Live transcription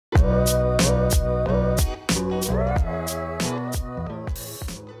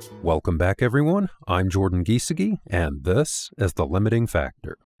Welcome back, everyone. I'm Jordan Giesecke, and this is The Limiting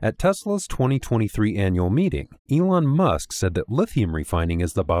Factor. At Tesla's 2023 annual meeting, Elon Musk said that lithium refining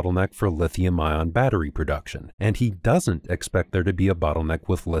is the bottleneck for lithium-ion battery production, and he doesn't expect there to be a bottleneck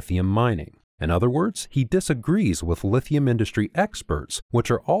with lithium mining. In other words, he disagrees with lithium industry experts, which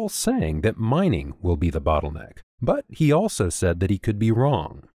are all saying that mining will be the bottleneck. But he also said that he could be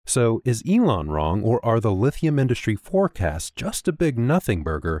wrong. So is Elon wrong, or are the lithium industry forecasts just a big nothing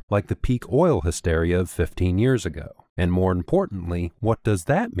burger like the peak oil hysteria of 15 years ago? And more importantly, what does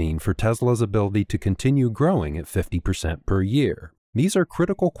that mean for Tesla's ability to continue growing at 50% per year? These are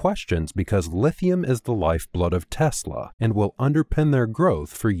critical questions because lithium is the lifeblood of Tesla and will underpin their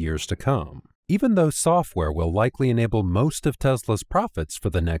growth for years to come. Even though software will likely enable most of Tesla's profits for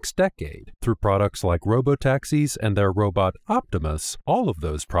the next decade, through products like robotaxis and their robot Optimus, all of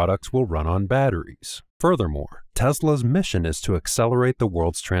those products will run on batteries. Furthermore, Tesla's mission is to accelerate the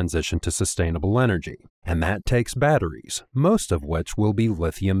world's transition to sustainable energy, and that takes batteries, most of which will be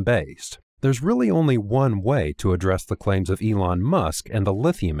lithium-based. There's really only one way to address the claims of Elon Musk and the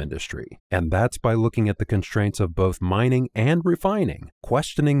lithium industry, and that's by looking at the constraints of both mining and refining,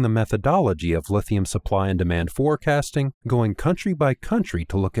 questioning the methodology of lithium supply and demand forecasting, going country by country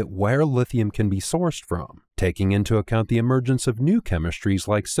to look at where lithium can be sourced from, taking into account the emergence of new chemistries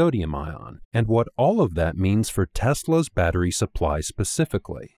like sodium-ion, and what all of that means for Tesla's battery supply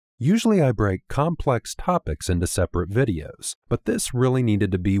specifically. Usually I break complex topics into separate videos, but this really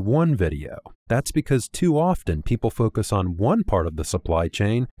needed to be one video. That's because too often people focus on one part of the supply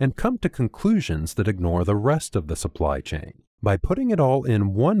chain and come to conclusions that ignore the rest of the supply chain. By putting it all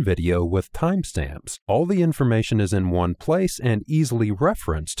in one video with timestamps, all the information is in one place and easily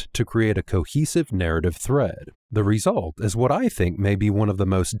referenced to create a cohesive narrative thread. The result is what I think may be one of the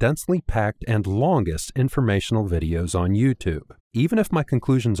most densely packed and longest informational videos on YouTube. Even if my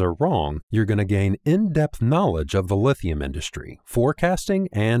conclusions are wrong, you're going to gain in-depth knowledge of the lithium industry, forecasting,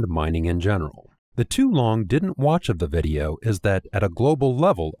 and mining in general. The too long didn't watch of the video is that at a global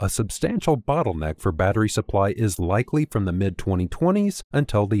level, a substantial bottleneck for battery supply is likely from the mid-2020s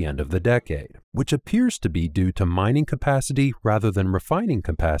until the end of the decade, which appears to be due to mining capacity rather than refining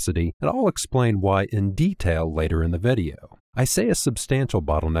capacity, and I'll explain why in detail later in the video. I say a substantial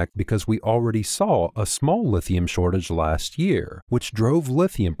bottleneck because we already saw a small lithium shortage last year, which drove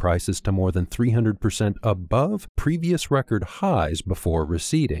lithium prices to more than 300% above previous record highs before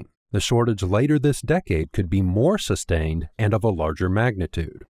receding. The shortage later this decade could be more sustained and of a larger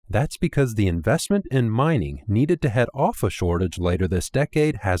magnitude. That's because the investment in mining needed to head off a shortage later this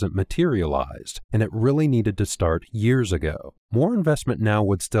decade hasn't materialized, and it really needed to start years ago. More investment now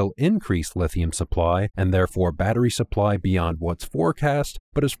would still increase lithium supply and therefore battery supply beyond what's forecast,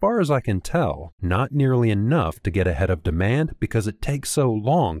 but as far as I can tell, not nearly enough to get ahead of demand because it takes so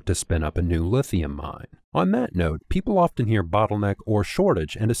long to spin up a new lithium mine. On that note, people often hear bottleneck or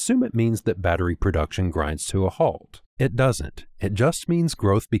shortage and assume it means that battery production grinds to a halt. It doesn't. It just means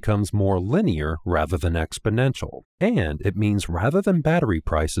growth becomes more linear rather than exponential. And it means rather than battery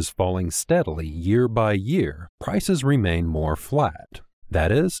prices falling steadily year by year, prices remain more flat.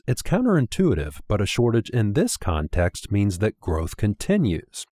 That is, it's counterintuitive, but a shortage in this context means that growth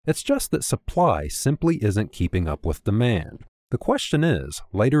continues. It's just that supply simply isn't keeping up with demand. The question is,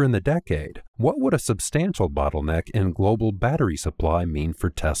 later in the decade, what would a substantial bottleneck in global battery supply mean for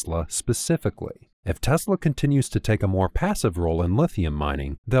Tesla specifically? If Tesla continues to take a more passive role in lithium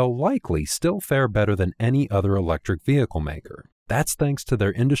mining, they'll likely still fare better than any other electric vehicle maker. That's thanks to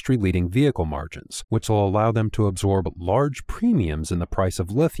their industry-leading vehicle margins, which will allow them to absorb large premiums in the price of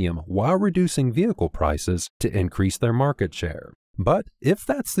lithium while reducing vehicle prices to increase their market share. But if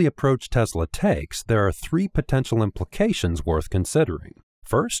that's the approach Tesla takes, there are three potential implications worth considering.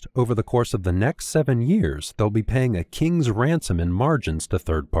 First, over the course of the next 7 years, they'll be paying a king's ransom in margins to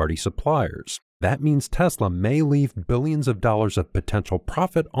third-party suppliers. That means Tesla may leave billions of dollars of potential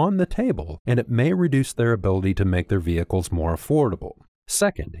profit on the table, and it may reduce their ability to make their vehicles more affordable.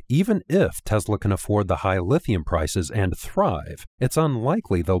 Second, even if Tesla can afford the high lithium prices and thrive, it's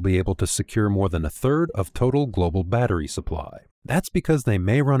unlikely they'll be able to secure more than a third of total global battery supply. That's because they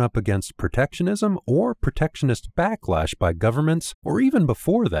may run up against protectionism or protectionist backlash by governments, or even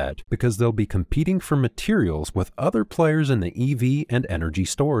before that, because they'll be competing for materials with other players in the EV and energy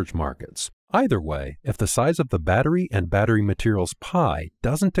storage markets. Either way, if the size of the battery and battery materials pie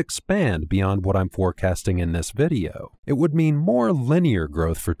doesn't expand beyond what I'm forecasting in this video, it would mean more linear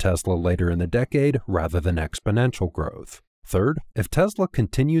growth for Tesla later in the decade rather than exponential growth. Third, if Tesla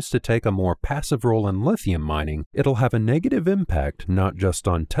continues to take a more passive role in lithium mining, it'll have a negative impact not just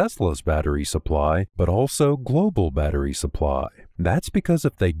on Tesla's battery supply, but also global battery supply. That's because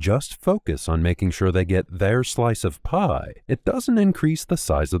if they just focus on making sure they get their slice of pie, it doesn't increase the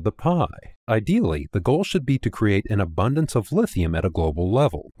size of the pie. Ideally, the goal should be to create an abundance of lithium at a global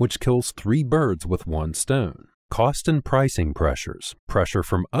level, which kills 3 birds with 1 stone. Cost and pricing pressures, pressure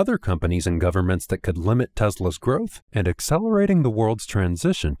from other companies and governments that could limit Tesla's growth, and accelerating the world's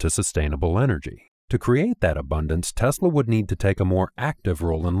transition to sustainable energy. To create that abundance, Tesla would need to take a more active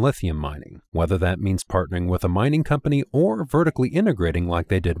role in lithium mining, whether that means partnering with a mining company or vertically integrating like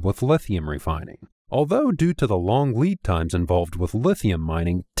they did with lithium refining. Although due to the long lead times involved with lithium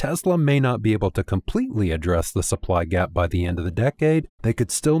mining, Tesla may not be able to completely address the supply gap by the end of the decade, they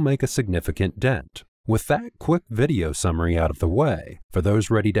could still make a significant dent. With that quick video summary out of the way, for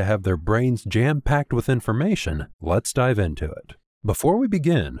those ready to have their brains jam-packed with information, let's dive into it. Before we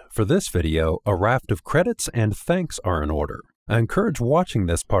begin, for this video, a raft of credits and thanks are in order. I encourage watching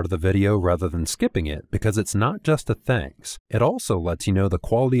this part of the video rather than skipping it because it's not just a thanks, it also lets you know the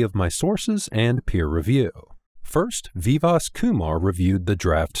quality of my sources and peer review. First, Vivas Kumar reviewed the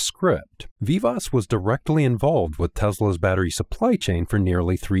draft script. Vivas was directly involved with Tesla's battery supply chain for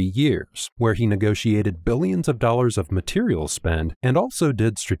nearly 3 years, where he negotiated billions of dollars of materials spend and also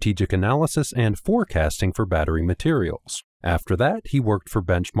did strategic analysis and forecasting for battery materials. After that, he worked for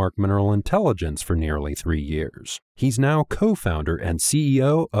Benchmark Mineral Intelligence for nearly 3 years. He's now co-founder and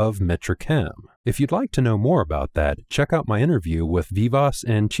CEO of Mitra Chem. If you'd like to know more about that, check out my interview with Vivas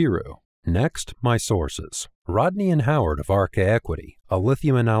and Chiru. Next, my sources. Rodney and Howard of RK Equity, a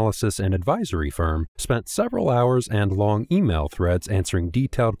lithium analysis and advisory firm, spent several hours and long email threads answering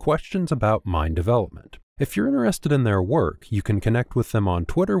detailed questions about mine development. If you're interested in their work, you can connect with them on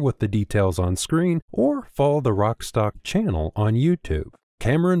Twitter with the details on screen or follow the Rockstock channel on YouTube.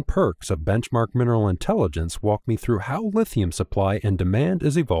 Cameron Perks of Benchmark Mineral Intelligence walked me through how lithium supply and demand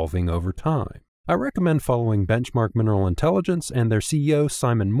is evolving over time. I recommend following Benchmark Mineral Intelligence and their CEO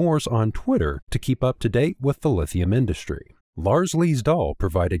Simon Moores on Twitter to keep up to date with the lithium industry. Lars Leesdahl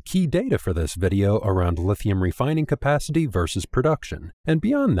provided key data for this video around lithium refining capacity versus production, and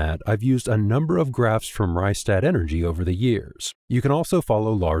beyond that, I've used a number of graphs from Rystad Energy over the years. You can also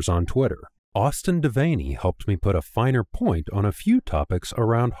follow Lars on Twitter. Austin Devaney helped me put a finer point on a few topics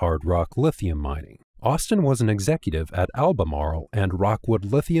around hard rock lithium mining. Austin was an executive at Albemarle and Rockwood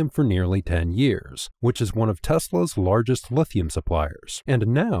Lithium for nearly 10 years, which is one of Tesla's largest lithium suppliers, and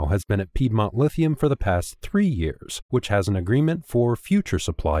now has been at Piedmont Lithium for the past 3 years, which has an agreement for future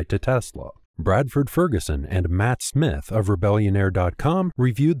supply to Tesla. Bradford Ferguson and Matt Smith of Rebellionaire.com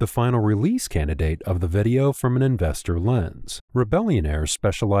reviewed the final release candidate of the video from an investor lens. Rebellionaire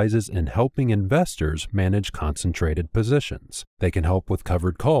specializes in helping investors manage concentrated positions. They can help with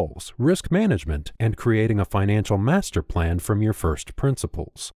covered calls, risk management, and creating a financial master plan from your first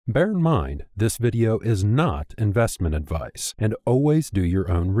principles. Bear in mind, this video is not investment advice, and always do your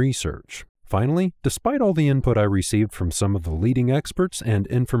own research. Finally, despite all the input I received from some of the leading experts and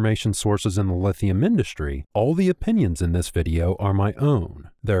information sources in the lithium industry, all the opinions in this video are my own.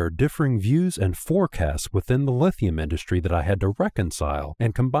 There are differing views and forecasts within the lithium industry that I had to reconcile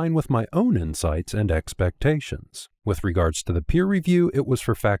and combine with my own insights and expectations. With regards to the peer review, it was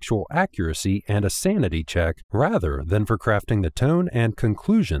for factual accuracy and a sanity check rather than for crafting the tone and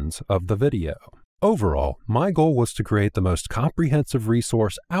conclusions of the video. Overall, my goal was to create the most comprehensive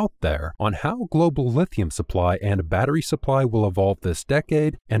resource out there on how global lithium supply and battery supply will evolve this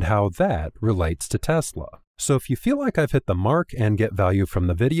decade and how that relates to Tesla. So if you feel like I've hit the mark and get value from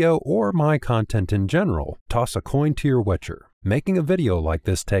the video or my content in general, toss a coin to your witcher. Making a video like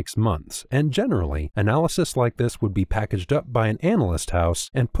this takes months, and generally, analysis like this would be packaged up by an analyst house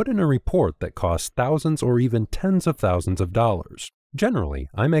and put in a report that costs thousands or even tens of thousands of dollars. Generally,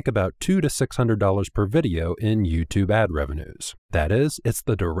 I make about $200 to $600 per video in YouTube ad revenues. That is, it's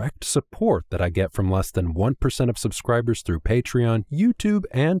the direct support that I get from less than 1% of subscribers through Patreon, YouTube,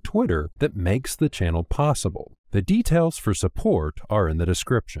 and Twitter that makes the channel possible. The details for support are in the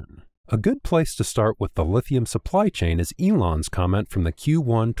description. A good place to start with the lithium supply chain is Elon's comment from the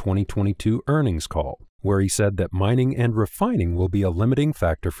Q1 2022 earnings call, where he said that mining and refining will be a limiting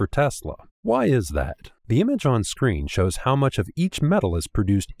factor for Tesla. Why is that? The image on screen shows how much of each metal is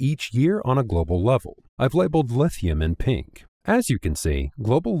produced each year on a global level. I've labeled lithium in pink. As you can see,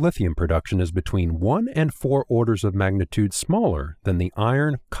 global lithium production is between 1 and 4 orders of magnitude smaller than the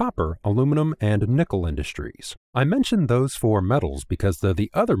iron, copper, aluminum, and nickel industries. I mentioned those 4 metals because they're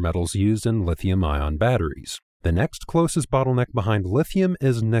the other metals used in lithium-ion batteries. The next closest bottleneck behind lithium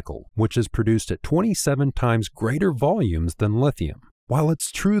is nickel, which is produced at 27 times greater volumes than lithium. While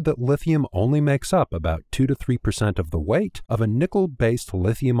it's true that lithium only makes up about 2 to 3% of the weight of a nickel-based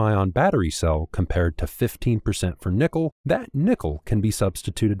lithium-ion battery cell compared to 15% for nickel, that nickel can be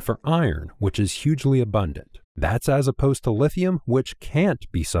substituted for iron, which is hugely abundant. That's as opposed to lithium, which can't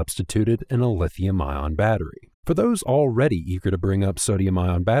be substituted in a lithium-ion battery. For those already eager to bring up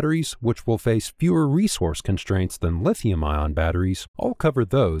sodium-ion batteries, which will face fewer resource constraints than lithium-ion batteries, I'll cover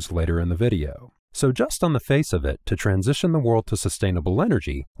those later in the video. So just on the face of it, to transition the world to sustainable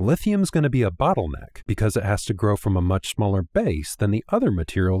energy, lithium's going to be a bottleneck because it has to grow from a much smaller base than the other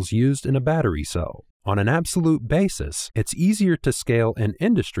materials used in a battery cell. On an absolute basis, it's easier to scale an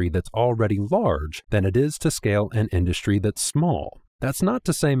industry that's already large than it is to scale an industry that's small. That's not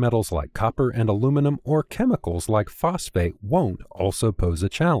to say metals like copper and aluminum or chemicals like phosphate won't also pose a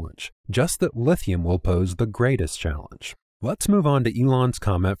challenge, just that lithium will pose the greatest challenge. Let's move on to Elon's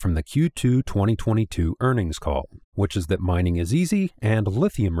comment from the Q2 2022 earnings call, which is that mining is easy and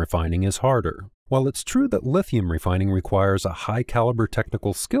lithium refining is harder. While it's true that lithium refining requires a high-caliber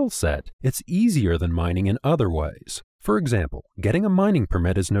technical skill set, it's easier than mining in other ways. For example, getting a mining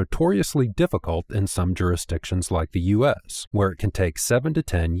permit is notoriously difficult in some jurisdictions like the US, where it can take 7 to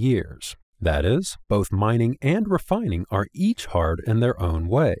 10 years. That is, both mining and refining are each hard in their own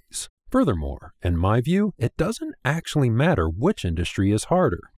ways. Furthermore, in my view, it doesn't actually matter which industry is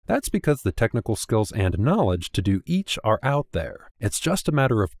harder. That's because the technical skills and knowledge to do each are out there. It's just a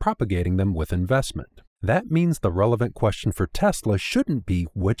matter of propagating them with investment. That means the relevant question for Tesla shouldn't be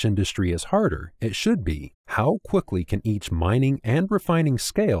which industry is harder. It should be, how quickly can each mining and refining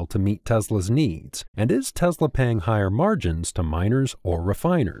scale to meet Tesla's needs? And is Tesla paying higher margins to miners or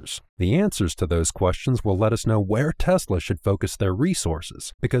refiners? The answers to those questions will let us know where Tesla should focus their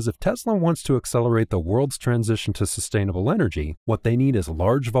resources, because if Tesla wants to accelerate the world's transition to sustainable energy, what they need is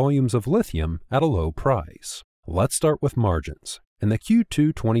large volumes of lithium at a low price. Let's start with margins. In the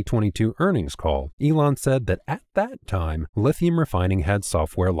Q2 2022 earnings call, Elon said that at that time, lithium refining had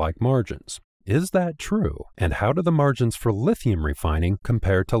software-like margins. Is that true? And how do the margins for lithium refining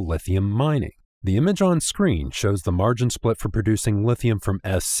compare to lithium mining? The image on screen shows the margin split for producing lithium from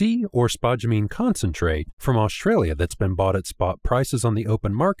SC or spodumene concentrate from Australia that's been bought at spot prices on the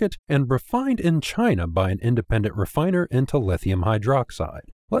open market and refined in China by an independent refiner into lithium hydroxide.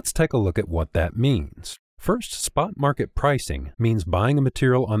 Let's take a look at what that means. First, spot market pricing means buying a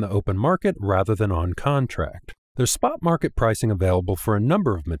material on the open market rather than on contract. There's spot market pricing available for a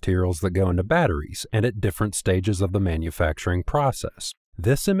number of materials that go into batteries and at different stages of the manufacturing process.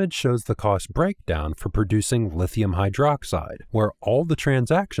 This image shows the cost breakdown for producing lithium hydroxide, where all the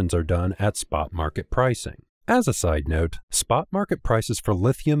transactions are done at spot market pricing. As a side note, spot market prices for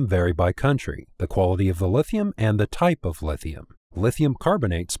lithium vary by country, the quality of the lithium, and the type of lithium. Lithium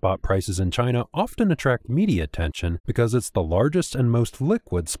carbonate spot prices in China often attract media attention because it's the largest and most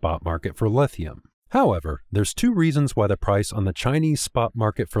liquid spot market for lithium. However, there's two reasons why the price on the Chinese spot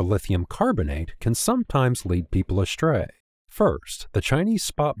market for lithium carbonate can sometimes lead people astray. First, the Chinese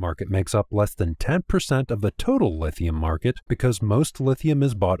spot market makes up less than 10% of the total lithium market because most lithium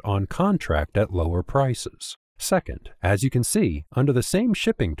is bought on contract at lower prices. Second, as you can see, under the same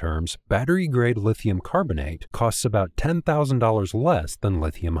shipping terms, battery-grade lithium carbonate costs about $10,000 less than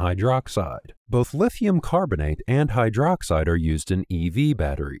lithium hydroxide. Both lithium carbonate and hydroxide are used in EV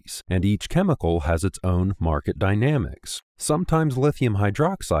batteries, and each chemical has its own market dynamics. Sometimes lithium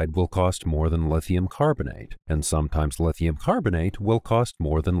hydroxide will cost more than lithium carbonate, and sometimes lithium carbonate will cost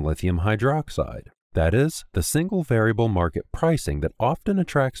more than lithium hydroxide. That is, the single variable market pricing that often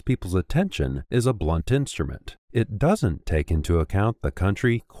attracts people's attention is a blunt instrument. It doesn't take into account the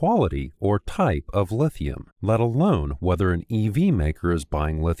country, quality, or type of lithium, let alone whether an EV maker is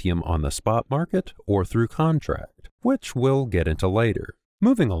buying lithium on the spot market or through contract, which we'll get into later.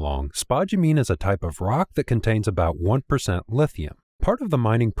 Moving along, spodumene is a type of rock that contains about 1% lithium. Part of the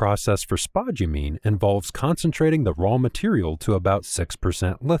mining process for spodumene involves concentrating the raw material to about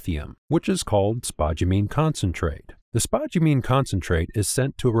 6% lithium, which is called spodumene concentrate. The spodumene concentrate is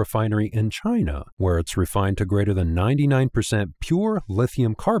sent to a refinery in China, where it's refined to greater than 99% pure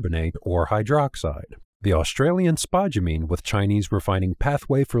lithium carbonate or hydroxide. The Australian spodumene with Chinese refining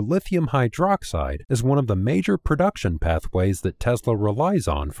pathway for lithium hydroxide is one of the major production pathways that Tesla relies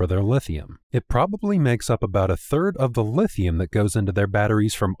on for their lithium. It probably makes up about a third of the lithium that goes into their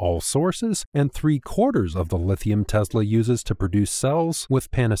batteries from all sources and 3/4 of the lithium Tesla uses to produce cells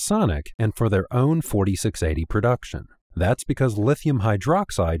with Panasonic and for their own 4680 production. That's because lithium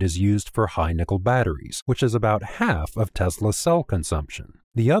hydroxide is used for high nickel batteries, which is about half of Tesla's cell consumption.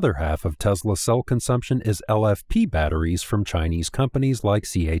 The other half of Tesla's cell consumption is LFP batteries from Chinese companies like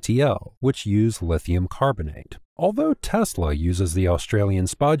CATL, which use lithium carbonate. Although Tesla uses the Australian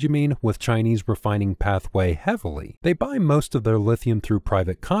spodumene with Chinese refining pathway heavily, they buy most of their lithium through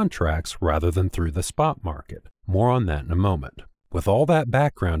private contracts rather than through the spot market. More on that in a moment. With all that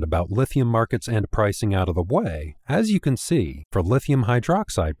background about lithium markets and pricing out of the way, as you can see, for lithium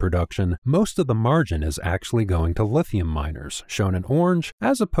hydroxide production, most of the margin is actually going to lithium miners, shown in orange,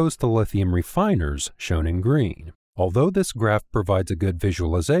 as opposed to lithium refiners, shown in green. Although this graph provides a good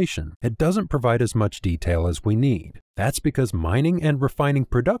visualization, it doesn't provide as much detail as we need. That's because mining and refining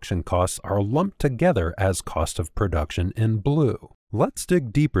production costs are lumped together as cost of production in blue. Let's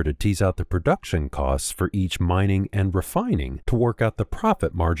dig deeper to tease out the production costs for each mining and refining to work out the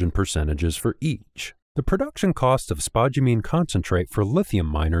profit margin percentages for each. The production cost of spodumene concentrate for lithium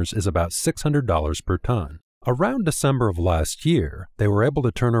miners is about $600 per ton. Around December of last year, they were able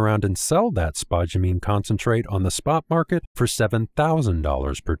to turn around and sell that spodumene concentrate on the spot market for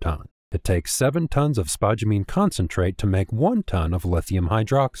 $7,000 per ton. It takes 7 tons of spodumene concentrate to make 1 ton of lithium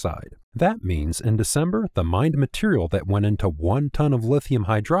hydroxide. That means in December, the mined material that went into 1 ton of lithium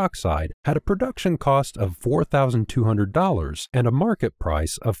hydroxide had a production cost of $4,200 and a market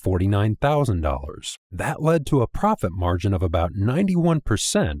price of $49,000. That led to a profit margin of about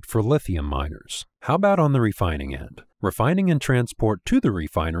 91% for lithium miners. How about on the refining end? Refining and transport to the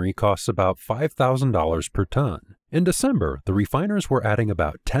refinery costs about $5,000 per ton. In December, the refiners were adding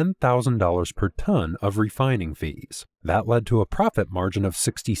about $10,000 per ton of refining fees. That led to a profit margin of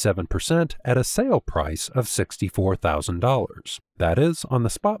 67% at a sale price of $64,000. That is, on the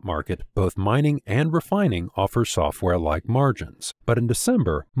spot market, both mining and refining offer software-like margins. But in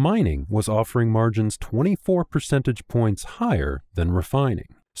December, mining was offering margins 24 percentage points higher than refining.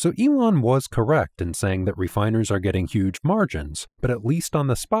 So Elon was correct in saying that refiners are getting huge margins, but at least on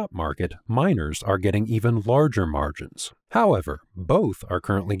the spot market, miners are getting even larger margins. However, both are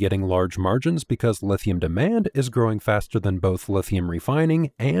currently getting large margins because lithium demand is growing faster than both lithium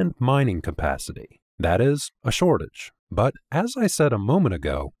refining and mining capacity. That is, a shortage. But as I said a moment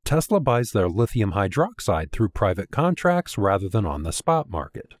ago, Tesla buys their lithium hydroxide through private contracts rather than on the spot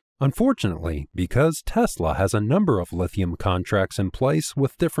market. Unfortunately, because Tesla has a number of lithium contracts in place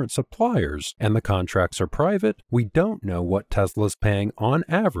with different suppliers and the contracts are private, we don't know what Tesla's paying on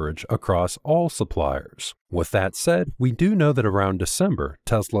average across all suppliers. With that said, we do know that around December,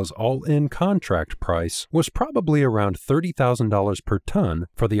 Tesla's all-in contract price was probably around $30,000 per ton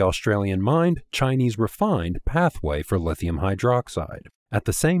for the Australian mined, Chinese refined pathway for lithium hydroxide. At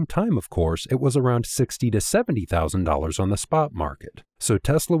the same time, of course, it was around $60,000 to $70,000 on the spot market. So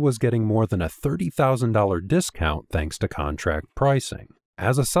Tesla was getting more than a $30,000 discount thanks to contract pricing.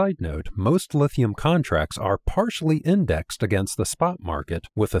 As a side note, most lithium contracts are partially indexed against the spot market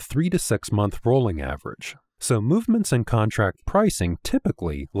with a 3 to 6 month rolling average. So movements in contract pricing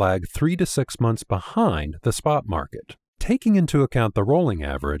typically lag 3 to 6 months behind the spot market. Taking into account the rolling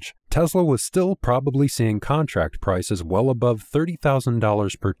average, Tesla was still probably seeing contract prices well above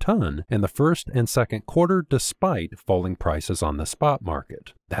 $30,000 per ton in the first and second quarter despite falling prices on the spot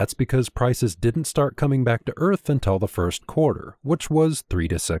market. That's because prices didn't start coming back to earth until the first quarter, which was 3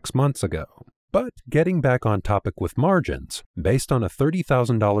 to 6 months ago. But getting back on topic with margins, based on a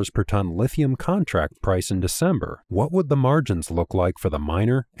 $30,000 per ton lithium contract price in December, what would the margins look like for the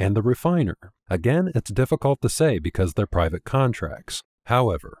miner and the refiner? Again, it's difficult to say because they're private contracts.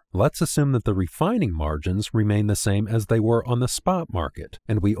 However, let's assume that the refining margins remain the same as they were on the spot market,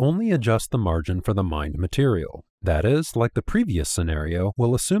 and we only adjust the margin for the mined material. That is, like the previous scenario,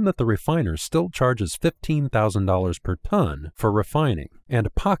 we'll assume that the refiner still charges $15,000 per ton for refining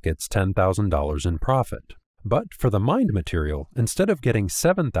and pockets $10,000 in profit. But for the mined material, instead of getting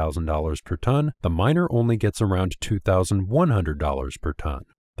 $7,000 per ton, the miner only gets around $2,100 per ton.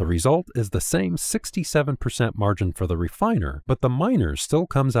 The result is the same 67% margin for the refiner, but the miner still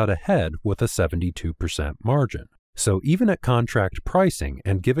comes out ahead with a 72% margin. So even at contract pricing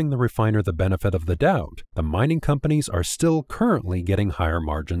and giving the refiner the benefit of the doubt, the mining companies are still currently getting higher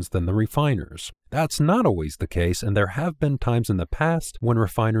margins than the refiners. That's not always the case, and there have been times in the past when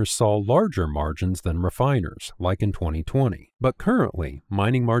refiners saw larger margins than refiners, like in 2020. But currently,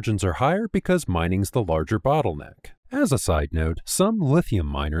 mining margins are higher because mining's the larger bottleneck. As a side note, some lithium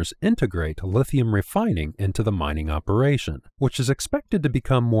miners integrate lithium refining into the mining operation, which is expected to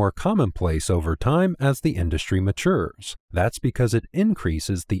become more commonplace over time as the industry matures. That's because it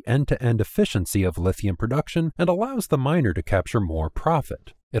increases the end-to-end efficiency of lithium production and allows the miner to capture more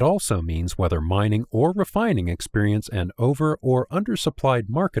profit. It also means whether mining or refining experience an over- or undersupplied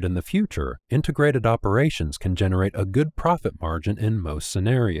market in the future, integrated operations can generate a good profit margin in most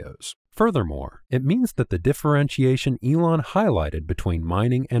scenarios. Furthermore, it means that the differentiation Elon highlighted between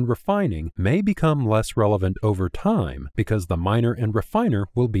mining and refining may become less relevant over time because the miner and refiner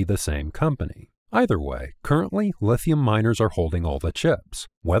will be the same company. Either way, currently, lithium miners are holding all the chips.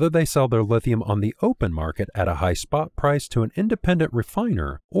 Whether they sell their lithium on the open market at a high spot price to an independent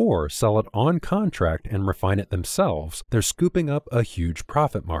refiner or sell it on contract and refine it themselves, they're scooping up a huge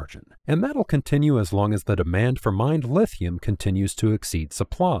profit margin. And that'll continue as long as the demand for mined lithium continues to exceed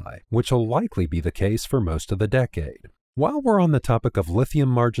supply, which will likely be the case for most of the decade. While we're on the topic of lithium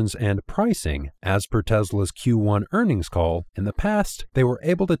margins and pricing, as per Tesla's Q1 earnings call, in the past, they were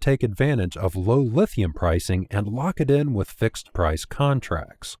able to take advantage of low lithium pricing and lock it in with fixed price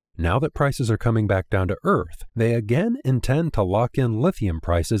contracts. Now that prices are coming back down to earth, they again intend to lock in lithium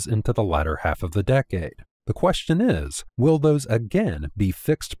prices into the latter half of the decade. The question is, will those again be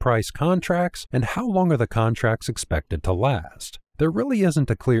fixed price contracts, and how long are the contracts expected to last? There really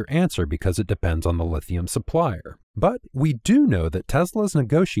isn't a clear answer because it depends on the lithium supplier. But we do know that Tesla's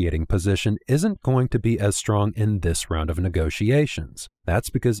negotiating position isn't going to be as strong in this round of negotiations.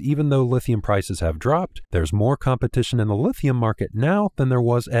 That's because even though lithium prices have dropped, there's more competition in the lithium market now than there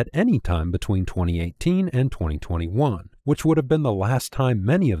was at any time between 2018 and 2021, which would have been the last time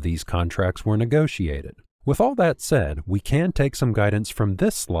many of these contracts were negotiated. With all that said, we can take some guidance from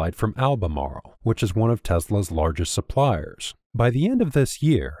this slide from Albemarle, which is one of Tesla's largest suppliers. By the end of this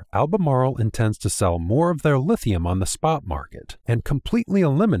year, Albemarle intends to sell more of their lithium on the spot market and completely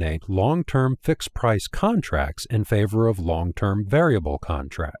eliminate long-term fixed-price contracts in favor of long-term variable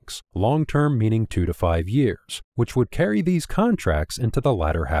contracts, long-term meaning 2 to 5 years, which would carry these contracts into the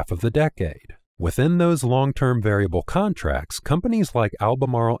latter half of the decade. Within those long-term variable contracts, companies like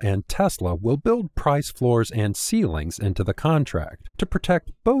Albemarle and Tesla will build price floors and ceilings into the contract to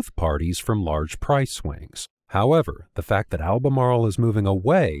protect both parties from large price swings. However, the fact that Albemarle is moving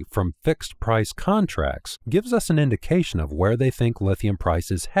away from fixed-price contracts gives us an indication of where they think lithium price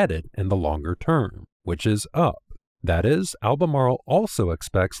is headed in the longer term, which is up. That is, Albemarle also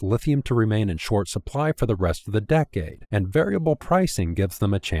expects lithium to remain in short supply for the rest of the decade, and variable pricing gives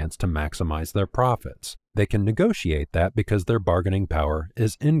them a chance to maximize their profits. They can negotiate that because their bargaining power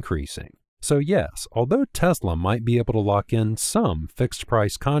is increasing. So yes, although Tesla might be able to lock in some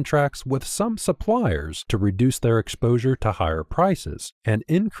fixed-price contracts with some suppliers to reduce their exposure to higher prices, an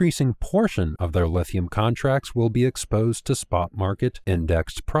increasing portion of their lithium contracts will be exposed to spot market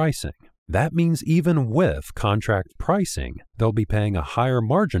indexed pricing. That means even with contract pricing, they'll be paying a higher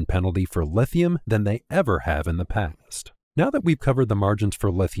margin penalty for lithium than they ever have in the past. Now that we've covered the margins for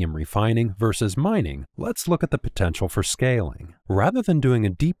lithium refining versus mining, let's look at the potential for scaling. Rather than doing a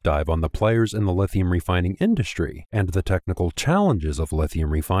deep dive on the players in the lithium refining industry and the technical challenges of lithium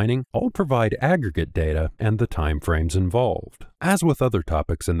refining, I'll provide aggregate data and the timeframes involved. As with other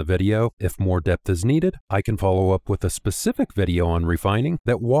topics in the video, if more depth is needed, I can follow up with a specific video on refining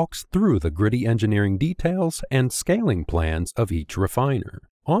that walks through the gritty engineering details and scaling plans of each refiner.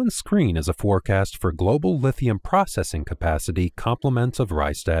 On screen is a forecast for global lithium processing capacity complements of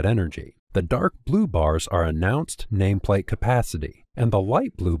Rystad Energy. The dark blue bars are announced nameplate capacity, and the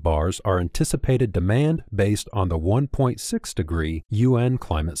light blue bars are anticipated demand based on the 1.6 degree UN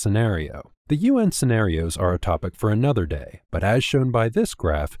climate scenario. The UN scenarios are a topic for another day, but as shown by this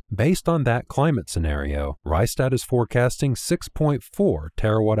graph, based on that climate scenario, Rystad is forecasting 6.4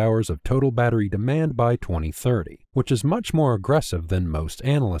 terawatt-hours of total battery demand by 2030, which is much more aggressive than most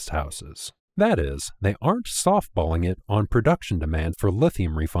analyst houses. That is, they aren't softballing it on production demand for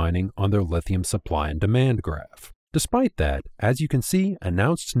lithium refining on their lithium supply and demand graph. Despite that, as you can see,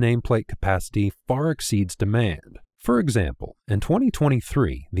 announced nameplate capacity far exceeds demand. For example, in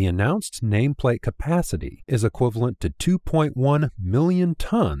 2023, the announced nameplate capacity is equivalent to 2.1 million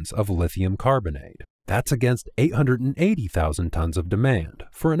tons of lithium carbonate. That's against 880,000 tons of demand,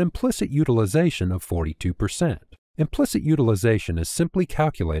 for an implicit utilization of 42%. Implicit utilization is simply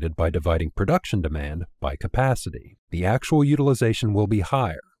calculated by dividing production demand by capacity. The actual utilization will be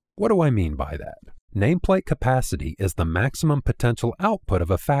higher. What do I mean by that? Nameplate capacity is the maximum potential output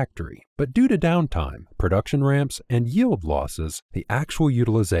of a factory, but due to downtime, production ramps, and yield losses, the actual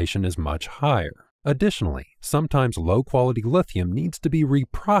utilization is much higher. Additionally, sometimes low-quality lithium needs to be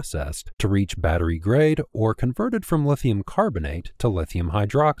reprocessed to reach battery grade or converted from lithium carbonate to lithium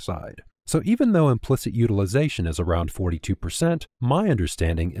hydroxide. So even though implicit utilization is around 42%, my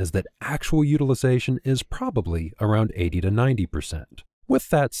understanding is that actual utilization is probably around 80 to 90%. With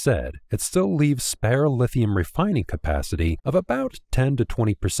that said, it still leaves spare lithium refining capacity of about 10 to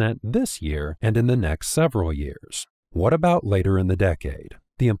 20% this year and in the next several years. What about later in the decade?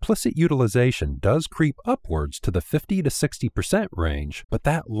 The implicit utilization does creep upwards to the 50 to 60% range, but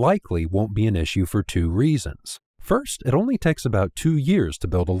that likely won't be an issue for two reasons. First, it only takes about 2 years to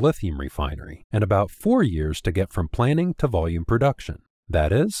build a lithium refinery, and about 4 years to get from planning to volume production.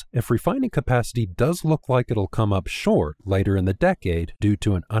 That is, if refining capacity does look like it'll come up short later in the decade due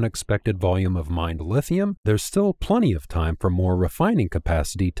to an unexpected volume of mined lithium, there's still plenty of time for more refining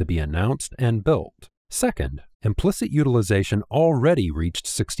capacity to be announced and built. Second, implicit utilization already reached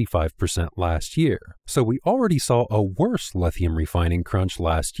 65% last year, so we already saw a worse lithium refining crunch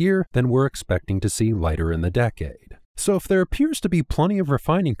last year than we're expecting to see later in the decade. So if there appears to be plenty of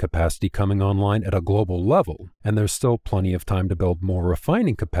refining capacity coming online at a global level, and there's still plenty of time to build more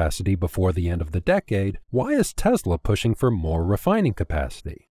refining capacity before the end of the decade, why is Tesla pushing for more refining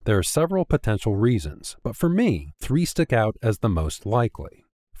capacity? There are several potential reasons, but for me, 3 stick out as the most likely.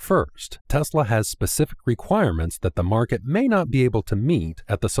 First, Tesla has specific requirements that the market may not be able to meet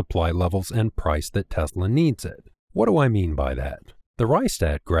at the supply levels and price that Tesla needs it. What do I mean by that? The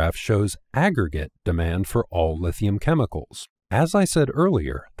Rystad graph shows aggregate demand for all lithium chemicals. As I said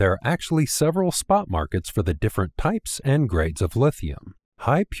earlier, there are actually several spot markets for the different types and grades of lithium.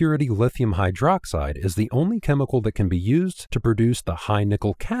 High-purity lithium hydroxide is the only chemical that can be used to produce the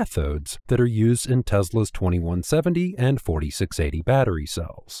high-nickel cathodes that are used in Tesla's 2170 and 4680 battery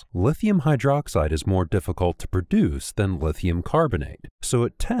cells. Lithium hydroxide is more difficult to produce than lithium carbonate, so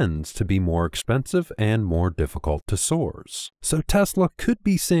it tends to be more expensive and more difficult to source. So Tesla could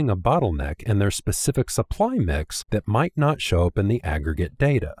be seeing a bottleneck in their specific supply mix that might not show up in the aggregate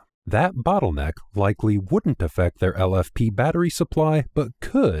data. That bottleneck likely wouldn't affect their LFP battery supply, but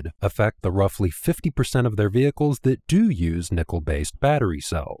could affect the roughly 50% of their vehicles that do use nickel-based battery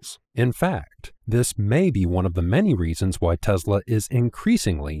cells. In fact, this may be one of the many reasons why Tesla is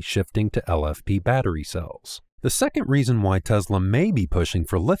increasingly shifting to LFP battery cells. The second reason why Tesla may be pushing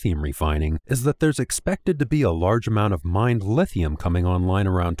for lithium refining is that there's expected to be a large amount of mined lithium coming online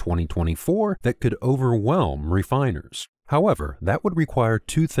around 2024 that could overwhelm refiners. However, that would require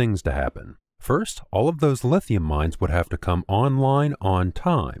 2 things to happen. First, all of those lithium mines would have to come online on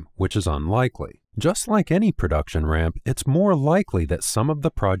time, which is unlikely. Just like any production ramp, it's more likely that some of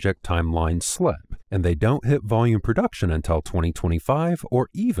the project timelines slip, and they don't hit volume production until 2025 or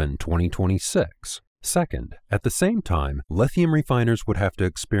even 2026. Second, at the same time, lithium refiners would have to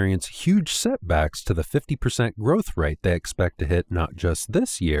experience huge setbacks to the 50% growth rate they expect to hit not just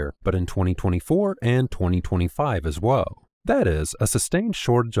this year, but in 2024 and 2025 as well. That is, a sustained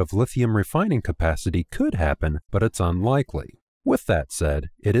shortage of lithium refining capacity could happen, but it's unlikely. With that said,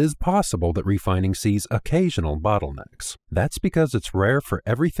 it is possible that refining sees occasional bottlenecks. That's because it's rare for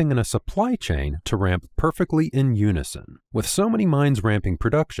everything in a supply chain to ramp perfectly in unison. With so many mines ramping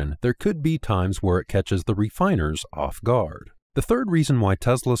production, there could be times where it catches the refiners off guard. The third reason why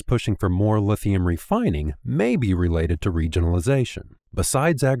Tesla is pushing for more lithium refining may be related to regionalization.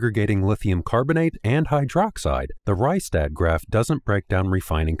 Besides aggregating lithium carbonate and hydroxide, the Rystad graph doesn't break down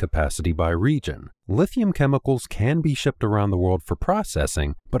refining capacity by region. Lithium chemicals can be shipped around the world for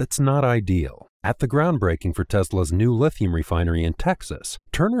processing, but it's not ideal. At the groundbreaking for Tesla's new lithium refinery in Texas,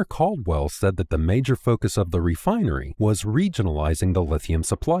 Turner Caldwell said that the major focus of the refinery was regionalizing the lithium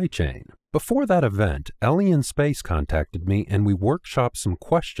supply chain. Before that event, Ellie in Space contacted me and we workshopped some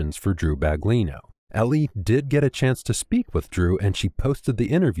questions for Drew Baglino. Ellie did get a chance to speak with Drew and she posted the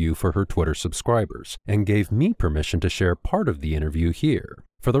interview for her Twitter subscribers and gave me permission to share part of the interview here.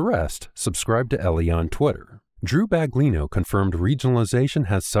 For the rest, subscribe to Ellie on Twitter. Drew Baglino confirmed regionalization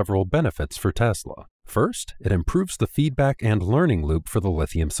has several benefits for Tesla. First, it improves the feedback and learning loop for the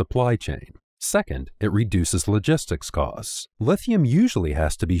lithium supply chain. Second, it reduces logistics costs. Lithium usually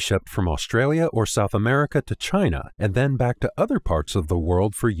has to be shipped from Australia or South America to China and then back to other parts of the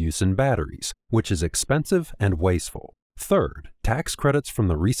world for use in batteries, which is expensive and wasteful. Third, tax credits from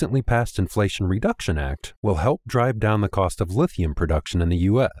the recently passed Inflation Reduction Act will help drive down the cost of lithium production in the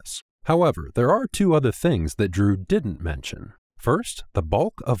U.S. However, there are 2 other things that Drew didn't mention. First, the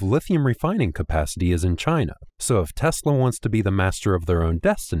bulk of lithium refining capacity is in China, so if Tesla wants to be the master of their own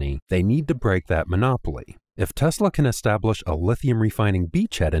destiny, they need to break that monopoly. If Tesla can establish a lithium refining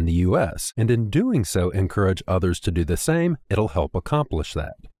beachhead in the US, and in doing so encourage others to do the same, it'll help accomplish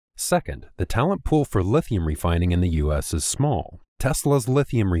that. Second, the talent pool for lithium refining in the U.S. is small. Tesla's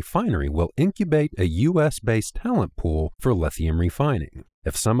lithium refinery will incubate a U.S.-based talent pool for lithium refining.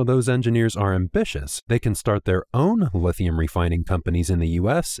 If some of those engineers are ambitious, they can start their own lithium refining companies in the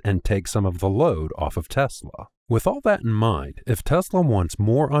U.S. and take some of the load off of Tesla. With all that in mind, if Tesla wants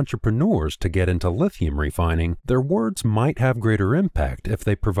more entrepreneurs to get into lithium refining, their words might have greater impact if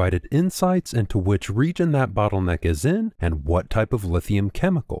they provided insights into which region that bottleneck is in and what type of lithium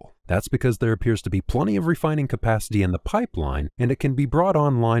chemical. That's because there appears to be plenty of refining capacity in the pipeline, and it can be brought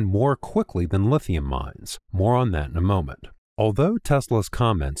online more quickly than lithium mines. More on that in a moment. Although Tesla's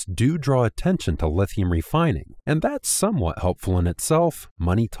comments do draw attention to lithium refining, and that's somewhat helpful in itself,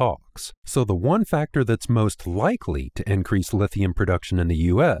 money talks. So the one factor that's most likely to increase lithium production in the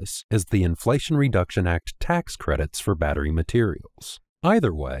US is the Inflation Reduction Act tax credits for battery materials.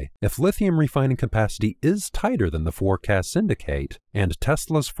 Either way, if lithium refining capacity is tighter than the forecasts indicate, and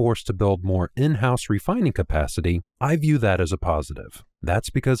Tesla's forced to build more in-house refining capacity, I view that as a positive.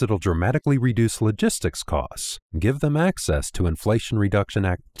 That's because it'll dramatically reduce logistics costs, give them access to Inflation Reduction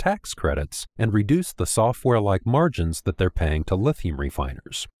Act tax credits, and reduce the software-like margins that they're paying to lithium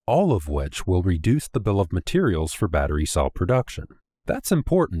refiners, all of which will reduce the bill of materials for battery cell production. That's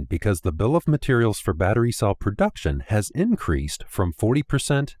important because the bill of materials for battery cell production has increased from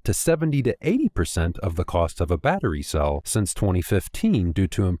 40% to 70 to 80% of the cost of a battery cell since 2015 due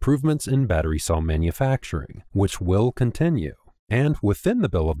to improvements in battery cell manufacturing, which will continue. And within the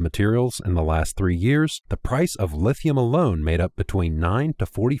bill of materials in the last 3 years, the price of lithium alone made up between 9 to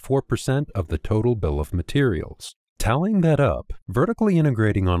 44% of the total bill of materials. Tallying that up, vertically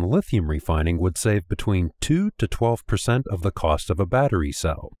integrating on lithium refining would save between 2 to 12% of the cost of a battery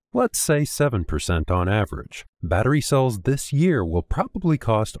cell. Let's say 7% on average. Battery cells this year will probably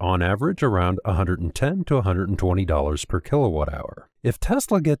cost on average around $110 to $120 per kilowatt hour. If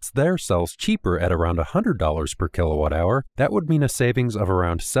Tesla gets their cells cheaper at around $100 per kilowatt hour, that would mean a savings of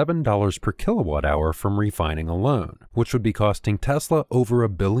around $7 per kilowatt hour from refining alone, which would be costing Tesla over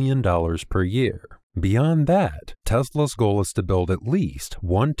 $1 billion per year. Beyond that, Tesla's goal is to build at least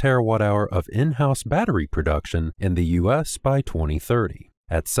 1 terawatt-hour of in-house battery production in the US by 2030.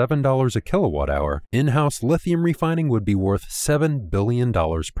 At $7 a kilowatt-hour, in-house lithium refining would be worth $7 billion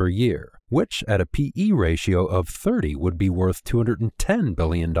per year, which at a PE ratio of 30 would be worth $210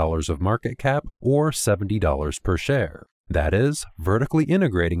 billion of market cap or $70 per share. That is, vertically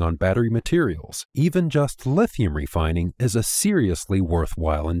integrating on battery materials, even just lithium refining, is a seriously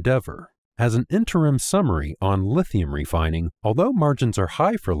worthwhile endeavor. As an interim summary on lithium refining, although margins are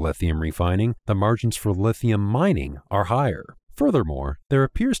high for lithium refining, the margins for lithium mining are higher. Furthermore, there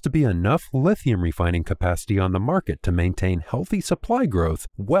appears to be enough lithium refining capacity on the market to maintain healthy supply growth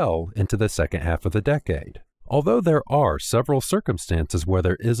well into the second half of the decade. Although there are several circumstances where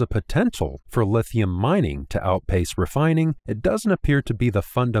there is a potential for lithium mining to outpace refining, it doesn't appear to be the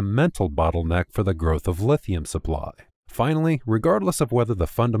fundamental bottleneck for the growth of lithium supply. Finally, regardless of whether the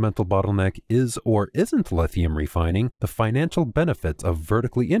fundamental bottleneck is or isn't lithium refining, the financial benefits of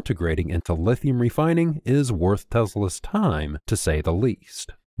vertically integrating into lithium refining is worth Tesla's time, to say the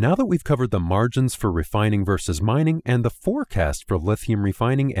least. Now that we've covered the margins for refining versus mining and the forecast for lithium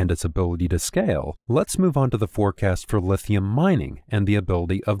refining and its ability to scale, let's move on to the forecast for lithium mining and the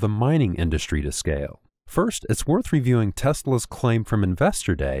ability of the mining industry to scale. First, it's worth reviewing Tesla's claim from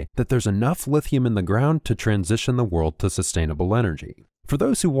Investor Day that there's enough lithium in the ground to transition the world to sustainable energy. For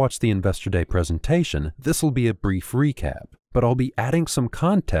those who watched the Investor Day presentation, this will be a brief recap, but I'll be adding some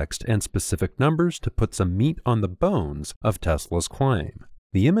context and specific numbers to put some meat on the bones of Tesla's claim.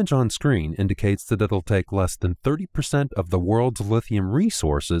 The image on screen indicates that it'll take less than 30% of the world's lithium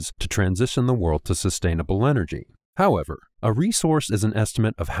resources to transition the world to sustainable energy. However, a resource is an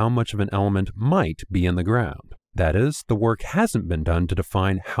estimate of how much of an element might be in the ground. That is, the work hasn't been done to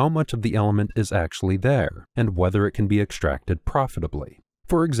define how much of the element is actually there and whether it can be extracted profitably.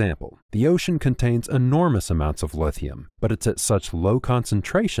 For example, the ocean contains enormous amounts of lithium, but it's at such low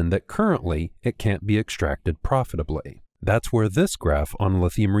concentration that currently it can't be extracted profitably. That's where this graph on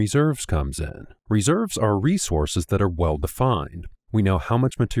lithium reserves comes in. Reserves are resources that are well defined. We know how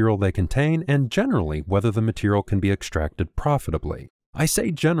much material they contain and generally whether the material can be extracted profitably. I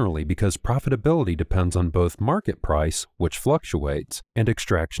say generally because profitability depends on both market price, which fluctuates, and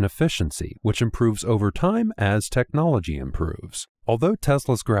extraction efficiency, which improves over time as technology improves. Although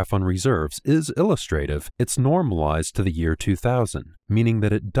Tesla's graph on reserves is illustrative, it's normalized to the year 2000, meaning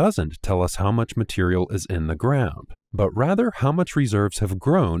that it doesn't tell us how much material is in the ground, but rather how much reserves have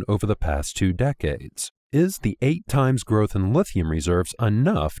grown over the past 2 decades. Is the 8 times growth in lithium reserves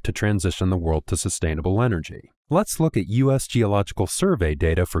enough to transition the world to sustainable energy? let's look at U.S. Geological Survey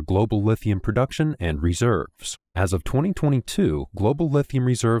data for global lithium production and reserves. As of 2022, global lithium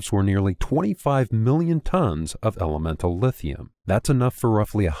reserves were nearly 25 million tons of elemental lithium. That's enough for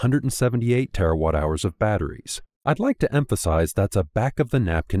roughly 178 terawatt-hours of batteries. I'd like to emphasize that's a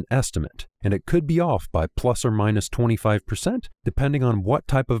back-of-the-napkin estimate, and it could be off by plus or minus 25% depending on what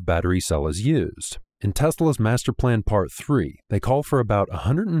type of battery cell is used. In Tesla's Master Plan Part 3, they call for about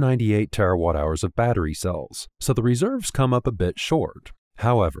 198 terawatt-hours of battery cells, so the reserves come up a bit short.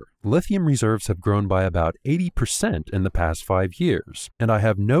 However, lithium reserves have grown by about 80% in the past 5 years, and I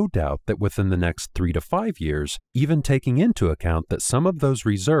have no doubt that within the next 3 to 5 years, even taking into account that some of those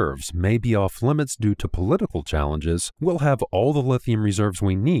reserves may be off limits due to political challenges, we'll have all the lithium reserves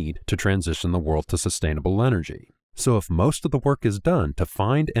we need to transition the world to sustainable energy. So if most of the work is done to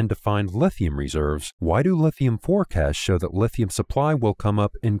find and define lithium reserves, why do lithium forecasts show that lithium supply will come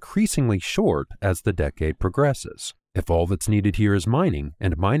up increasingly short as the decade progresses? If all that's needed here is mining,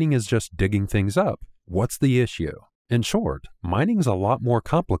 and mining is just digging things up, what's the issue? In short, mining's a lot more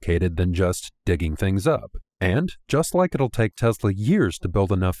complicated than just digging things up. And just like it'll take Tesla years to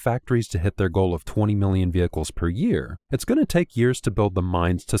build enough factories to hit their goal of 20 million vehicles per year, it's going to take years to build the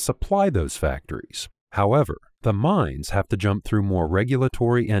mines to supply those factories. However, the mines have to jump through more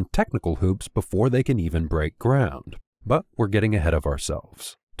regulatory and technical hoops before they can even break ground. But we're getting ahead of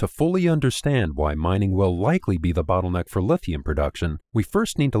ourselves. To fully understand why mining will likely be the bottleneck for lithium production, we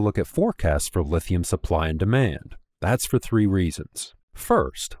first need to look at forecasts for lithium supply and demand. That's for 3 reasons.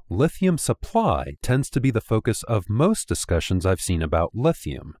 First, lithium supply tends to be the focus of most discussions I've seen about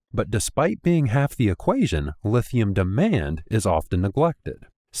lithium, but despite being half the equation, lithium demand is often neglected.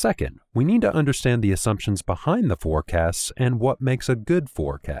 Second, we need to understand the assumptions behind the forecasts and what makes a good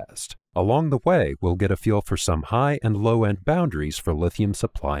forecast. Along the way, we'll get a feel for some high and low-end boundaries for lithium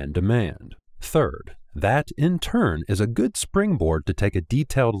supply and demand. Third, that in turn is a good springboard to take a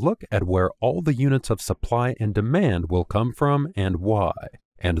detailed look at where all the units of supply and demand will come from and why,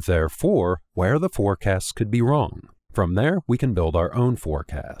 and therefore where the forecasts could be wrong. From there, we can build our own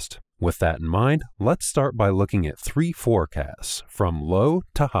forecast. With that in mind, let's start by looking at 3 forecasts, from low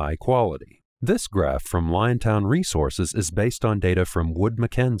to high quality. This graph from Liontown Resources is based on data from Wood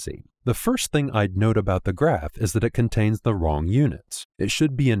Mackenzie. The first thing I'd note about the graph is that it contains the wrong units. It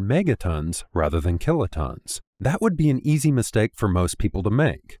should be in megatons rather than kilotons. That would be an easy mistake for most people to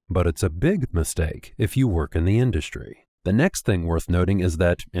make, but it's a big mistake if you work in the industry. The next thing worth noting is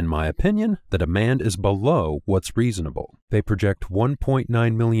that, in my opinion, the demand is below what's reasonable. They project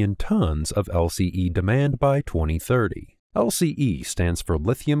 1.9 million tons of LCE demand by 2030. LCE stands for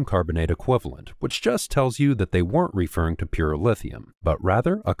lithium carbonate equivalent, which just tells you that they weren't referring to pure lithium, but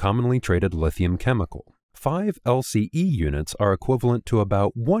rather a commonly traded lithium chemical. 5 LCE units are equivalent to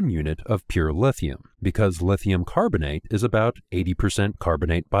about 1 unit of pure lithium, because lithium carbonate is about 80%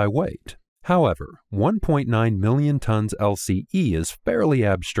 carbonate by weight. However, 1.9 million tons LCE is fairly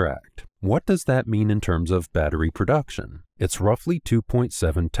abstract. What does that mean in terms of battery production? It's roughly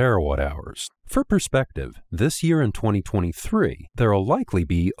 2.7 terawatt-hours. For perspective, this year in 2023, there will likely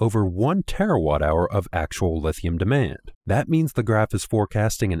be over 1 terawatt-hour of actual lithium demand. That means the graph is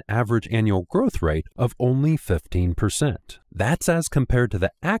forecasting an average annual growth rate of only 15%. That's as compared to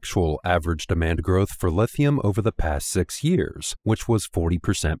the actual average demand growth for lithium over the past 6 years, which was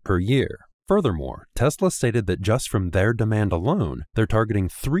 40% per year. Furthermore, Tesla stated that just from their demand alone, they're targeting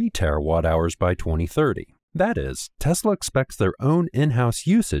 3 terawatt-hours by 2030. That is, Tesla expects their own in-house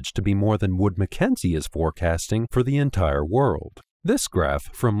usage to be more than Wood Mackenzie is forecasting for the entire world. This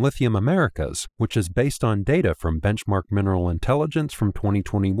graph from Lithium Americas, which is based on data from Benchmark Mineral Intelligence from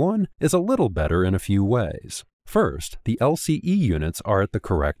 2021, is a little better in a few ways. First, the LCE units are at the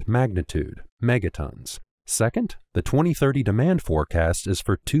correct magnitude, megatons. Second, the 2030 demand forecast is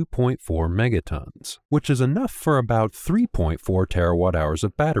for 2.4 megatons, which is enough for about 3.4 terawatt-hours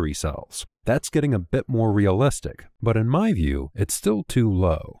of battery cells. That's getting a bit more realistic, but in my view, it's still too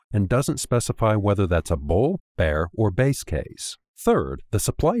low and doesn't specify whether that's a bull, bear, or base case. Third, the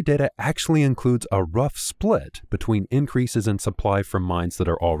supply data actually includes a rough split between increases in supply from mines that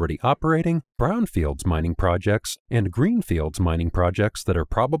are already operating, brownfields mining projects, and greenfields mining projects that are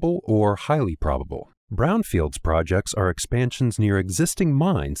probable or highly probable. Brownfields projects are expansions near existing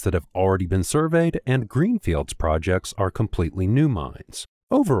mines that have already been surveyed, and greenfields projects are completely new mines.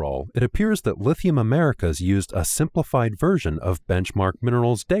 Overall, it appears that Lithium Americas used a simplified version of Benchmark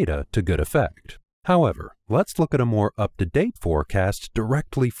Minerals data to good effect. However, let's look at a more up-to-date forecast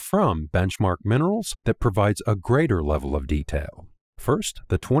directly from Benchmark Minerals that provides a greater level of detail. First,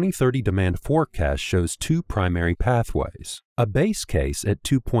 the 2030 demand forecast shows two primary pathways, a base case at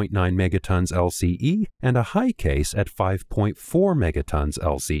 2.9 megatons LCE and a high case at 5.4 megatons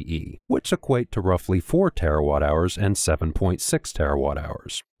LCE, which equate to roughly 4 terawatt-hours and 7.6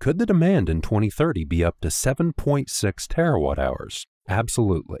 terawatt-hours. Could the demand in 2030 be up to 7.6 terawatt-hours?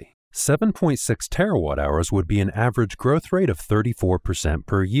 Absolutely. 7.6 terawatt-hours would be an average growth rate of 34%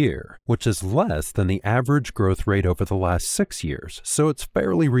 per year, which is less than the average growth rate over the last 6 years, so it's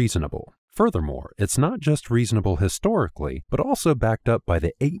fairly reasonable. Furthermore, it's not just reasonable historically, but also backed up by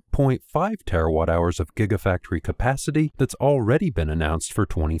the 8.5 terawatt-hours of gigafactory capacity that's already been announced for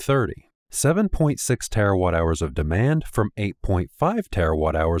 2030. 7.6 terawatt-hours of demand from 8.5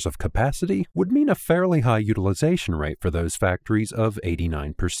 terawatt-hours of capacity would mean a fairly high utilization rate for those factories of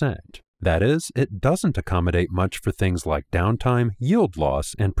 89%. That is, it doesn't accommodate much for things like downtime, yield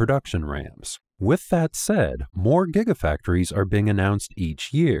loss, and production ramps. With that said, more gigafactories are being announced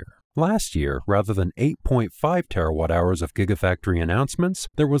each year. Last year, rather than 8.5 terawatt-hours of gigafactory announcements,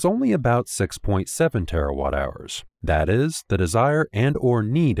 there was only about 6.7 terawatt-hours. That is, the desire and/or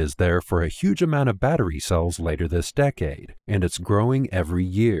need is there for a huge amount of battery cells later this decade, and it's growing every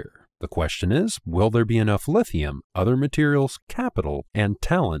year. The question is, will there be enough lithium, other materials, capital, and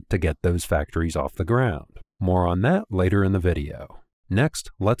talent to get those factories off the ground? More on that later in the video.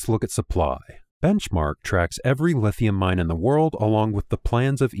 Next, let's look at supply. Benchmark tracks every lithium mine in the world along with the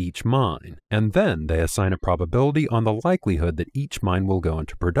plans of each mine, and then they assign a probability on the likelihood that each mine will go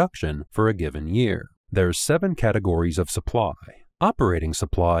into production for a given year. There's 7 categories of supply. Operating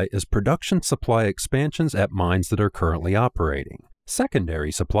supply is production supply expansions at mines that are currently operating.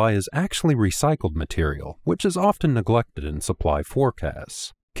 Secondary supply is actually recycled material, which is often neglected in supply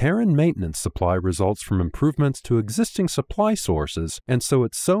forecasts. Care and maintenance supply results from improvements to existing supply sources, and so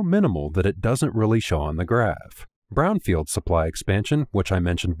it's so minimal that it doesn't really show on the graph. Brownfield supply expansion, which I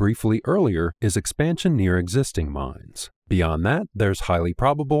mentioned briefly earlier, is expansion near existing mines. Beyond that, there's highly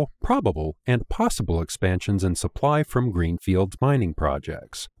probable, and possible expansions in supply from greenfield mining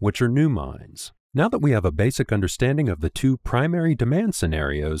projects, which are new mines. Now that we have a basic understanding of the two primary demand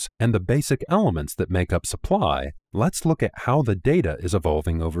scenarios and the basic elements that make up supply, let's look at how the data is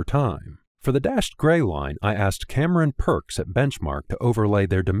evolving over time. For the dashed gray line, I asked Cameron Perks at Benchmark to overlay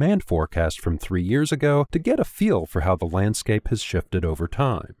their demand forecast from 3 years ago to get a feel for how the landscape has shifted over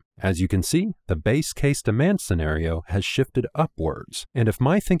time. As you can see, the base case demand scenario has shifted upwards, and if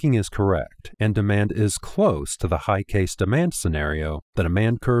my thinking is correct, and demand is close to the high case demand scenario, the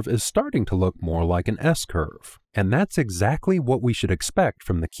demand curve is starting to look more like an S-curve. And that's exactly what we should expect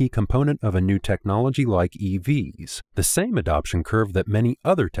from the key component of a new technology like EVs, the same adoption curve that many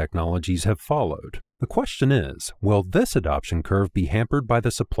other technologies have followed. The question is, will this adoption curve be hampered by the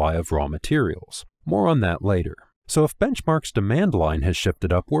supply of raw materials? More on that later. So if Benchmark's demand line has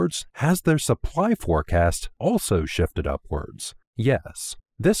shifted upwards, has their supply forecast also shifted upwards? Yes.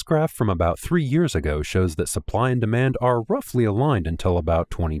 This graph from about 3 years ago shows that supply and demand are roughly aligned until about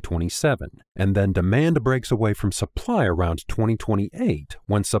 2027, and then demand breaks away from supply around 2028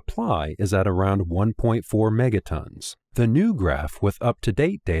 when supply is at around 1.4 megatons. The new graph with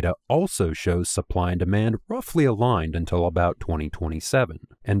up-to-date data also shows supply and demand roughly aligned until about 2027,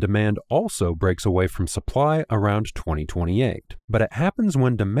 and demand also breaks away from supply around 2028. But it happens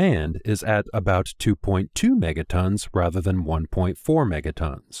when demand is at about 2.2 megatons rather than 1.4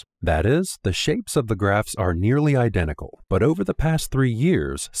 megatons. That is, the shapes of the graphs are nearly identical, but over the past 3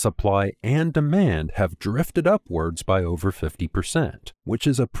 years, supply and demand have drifted upwards by over 50%, which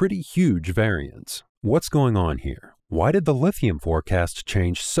is a pretty huge variance. What's going on here? Why did the lithium forecast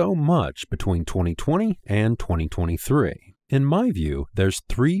change so much between 2020 and 2023? In my view, there's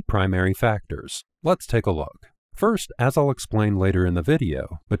 3 primary factors. Let's take a look. First, as I'll explain later in the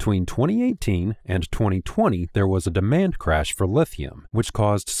video, between 2018 and 2020 there was a demand crash for lithium, which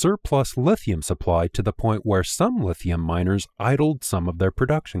caused surplus lithium supply to the point where some lithium miners idled some of their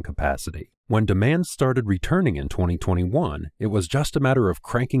production capacity. When demand started returning in 2021, it was just a matter of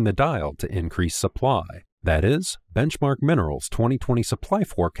cranking the dial to increase supply. That is, Benchmark Minerals' 2020 supply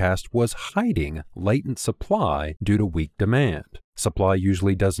forecast was hiding latent supply due to weak demand. Supply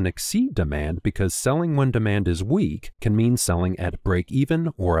usually doesn't exceed demand because selling when demand is weak can mean selling at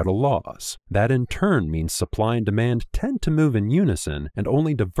break-even or at a loss. That in turn means supply and demand tend to move in unison and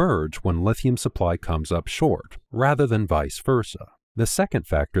only diverge when lithium supply comes up short, rather than vice versa. The second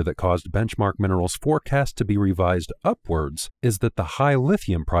factor that caused Benchmark Minerals' forecast to be revised upwards is that the high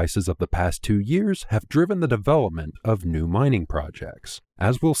lithium prices of the past 2 years have driven the development of new mining projects.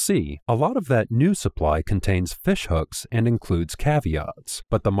 As we'll see, a lot of that new supply contains fishhooks and includes caveats,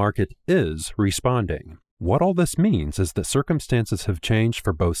 but the market is responding. What all this means is that circumstances have changed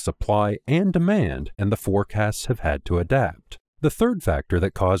for both supply and demand, and the forecasts have had to adapt. The third factor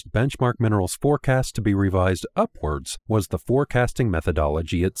that caused Benchmark Minerals' forecast to be revised upwards was the forecasting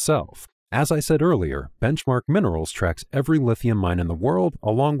methodology itself. As I said earlier, Benchmark Minerals tracks every lithium mine in the world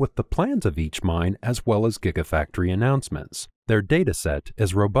along with the plans of each mine as well as gigafactory announcements. Their dataset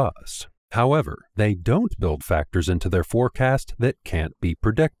is robust. However, they don't build factors into their forecast that can't be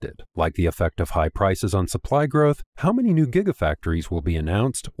predicted, like the effect of high prices on supply growth, how many new gigafactories will be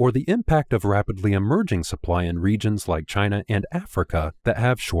announced, or the impact of rapidly emerging supply in regions like China and Africa that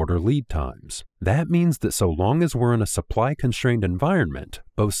have shorter lead times. That means that so long as we're in a supply-constrained environment,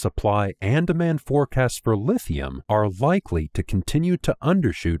 both supply and demand forecasts for lithium are likely to continue to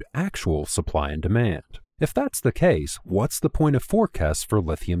undershoot actual supply and demand. If that's the case, what's the point of forecasts for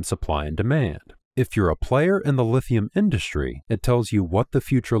lithium supply and demand? If you're a player in the lithium industry, it tells you what the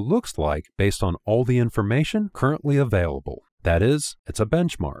future looks like based on all the information currently available. That is, it's a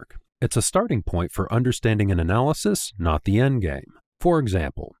benchmark. It's a starting point for understanding an analysis, not the end game. For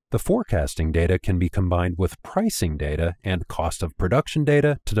example, the forecasting data can be combined with pricing data and cost of production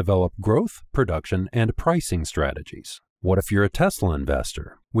data to develop growth, production, and pricing strategies. What if you're a Tesla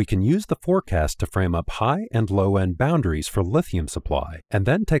investor? We can use the forecast to frame up high and low-end boundaries for lithium supply, and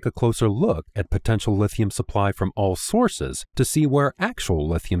then take a closer look at potential lithium supply from all sources to see where actual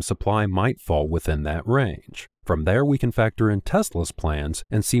lithium supply might fall within that range. From there, we can factor in Tesla's plans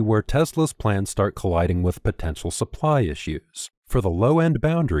and see where Tesla's plans start colliding with potential supply issues. For the low-end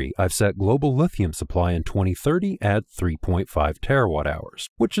boundary, I've set global lithium supply in 2030 at 3.5 terawatt-hours,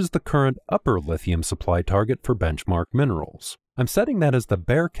 which is the current upper lithium supply target for Benchmark Minerals. I'm setting that as the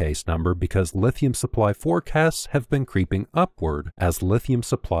bear case number because lithium supply forecasts have been creeping upward as lithium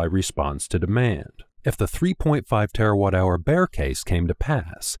supply responds to demand. If the 3.5 terawatt-hour bear case came to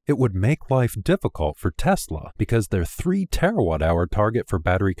pass, it would make life difficult for Tesla because their 3 terawatt-hour target for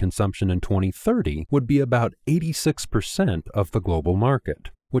battery consumption in 2030 would be about 86% of the global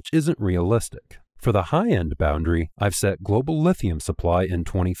market, which isn't realistic. For the high-end boundary, I've set global lithium supply in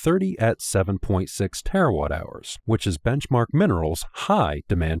 2030 at 7.6 terawatt-hours, which is Benchmark Minerals' high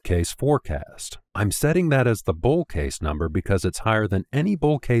demand case forecast. I'm setting that as the bull case number because it's higher than any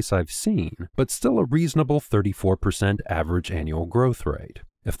bull case I've seen, but still a reasonable 34% average annual growth rate.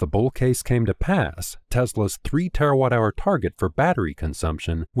 If the bull case came to pass, Tesla's 3 terawatt-hour target for battery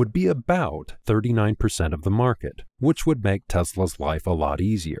consumption would be about 39% of the market, which would make Tesla's life a lot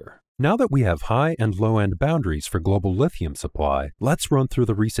easier. Now that we have high and low-end boundaries for global lithium supply, let's run through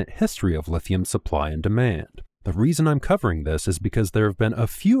the recent history of lithium supply and demand. The reason I'm covering this is because there have been a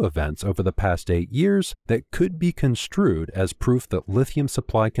few events over the past 8 years that could be construed as proof that lithium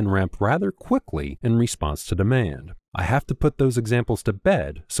supply can ramp rather quickly in response to demand. I have to put those examples to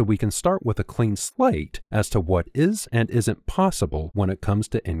bed so we can start with a clean slate as to what is and isn't possible when it comes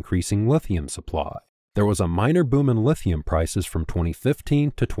to increasing lithium supply. There was a minor boom in lithium prices from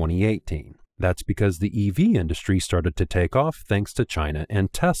 2015 to 2018. That's because the EV industry started to take off thanks to China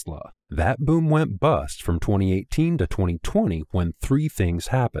and Tesla. That boom went bust from 2018 to 2020 when 3 things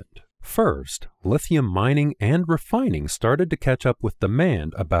happened. First, lithium mining and refining started to catch up with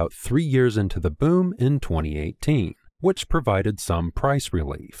demand about 3 years into the boom in 2018, which provided some price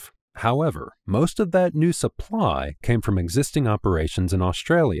relief. However, most of that new supply came from existing operations in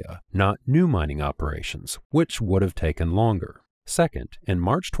Australia, not new mining operations, which would have taken longer. Second, in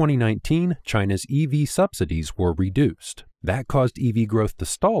March 2019, China's EV subsidies were reduced. That caused EV growth to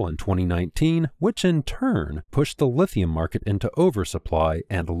stall in 2019, which in turn pushed the lithium market into oversupply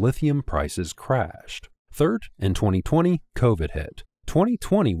and lithium prices crashed. Third, in 2020, COVID hit.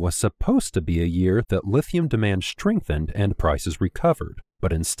 2020 was supposed to be a year that lithium demand strengthened and prices recovered,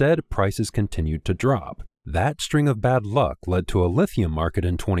 but instead prices continued to drop. That string of bad luck led to a lithium market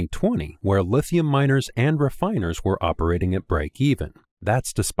in 2020 where lithium miners and refiners were operating at break even.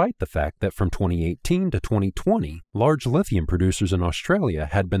 That's despite the fact that from 2018 to 2020, large lithium producers in Australia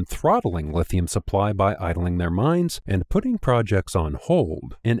had been throttling lithium supply by idling their mines and putting projects on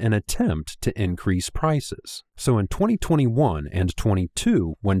hold in an attempt to increase prices. So in 2021 and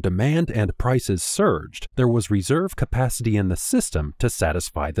 22, when demand and prices surged, there was reserve capacity in the system to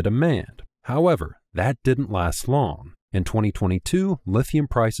satisfy the demand. However, that didn't last long. In 2022, lithium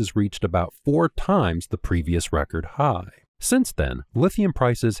prices reached about 4 times the previous record high. Since then, lithium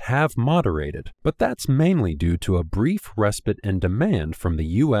prices have moderated, but that's mainly due to a brief respite in demand from the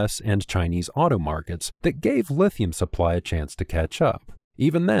US and Chinese auto markets that gave lithium supply a chance to catch up.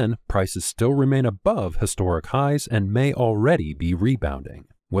 Even then, prices still remain above historic highs and may already be rebounding.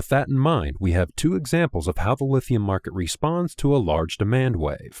 With that in mind, we have two examples of how the lithium market responds to a large demand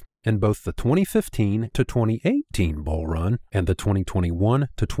wave. In both the 2015 to 2018 bull run and the 2021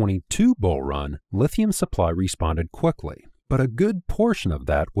 to 22 bull run, lithium supply responded quickly. But a good portion of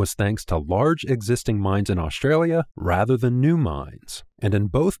that was thanks to large existing mines in Australia rather than new mines. And in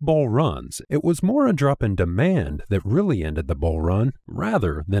both bull runs, it was more a drop in demand that really ended the bull run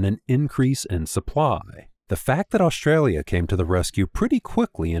rather than an increase in supply. The fact that Australia came to the rescue pretty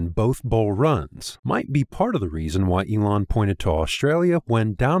quickly in both bull runs might be part of the reason why Elon pointed to Australia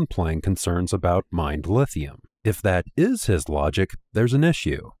when downplaying concerns about mined lithium. If that is his logic, there's an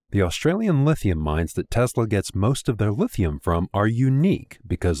issue. The Australian lithium mines that Tesla gets most of their lithium from are unique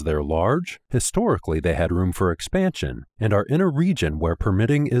because they're large, historically they had room for expansion, and are in a region where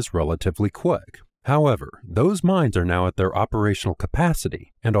permitting is relatively quick. However, those mines are now at their operational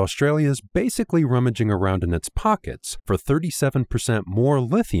capacity, and Australia is basically rummaging around in its pockets for 37% more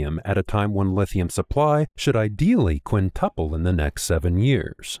lithium at a time when lithium supply should ideally quintuple in the next 7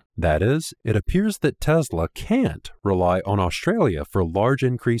 years. That is, it appears that Tesla can't rely on Australia for large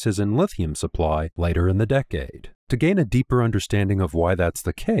increases in lithium supply later in the decade. To gain a deeper understanding of why that's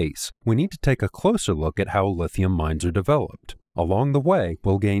the case, we need to take a closer look at how lithium mines are developed. Along the way,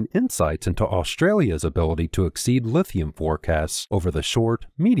 we'll gain insights into Australia's ability to exceed lithium forecasts over the short,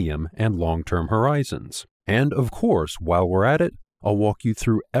 medium, and long-term horizons. And of course, while we're at it, I'll walk you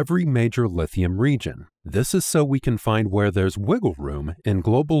through every major lithium region. This is so we can find where there's wiggle room in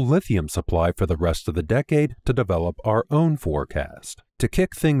global lithium supply for the rest of the decade to develop our own forecast. To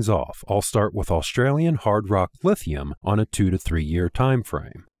kick things off, I'll start with Australian hard rock lithium on a 2 to 3 year time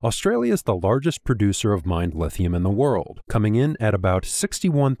frame. Australia is the largest producer of mined lithium in the world, coming in at about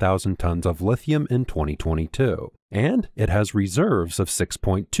 61,000 tons of lithium in 2022, and it has reserves of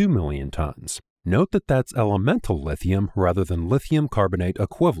 6.2 million tons. Note that that's elemental lithium rather than lithium carbonate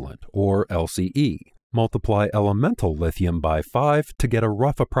equivalent, or LCE. Multiply elemental lithium by 5 to get a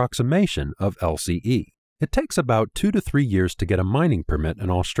rough approximation of LCE. It takes about 2 to 3 years to get a mining permit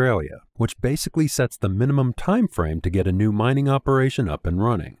in Australia, which basically sets the minimum time frame to get a new mining operation up and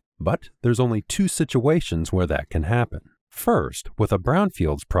running. But there's only 2 situations where that can happen. First, with a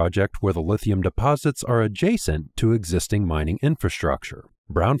brownfields project where the lithium deposits are adjacent to existing mining infrastructure.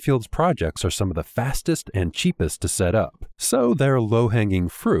 Brownfields projects are some of the fastest and cheapest to set up, so they're low-hanging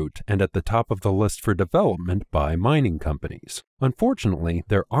fruit and at the top of the list for development by mining companies. Unfortunately,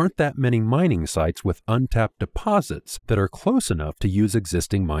 there aren't that many mining sites with untapped deposits that are close enough to use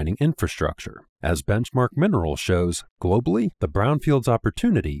existing mining infrastructure. As Benchmark Minerals shows, globally, the brownfields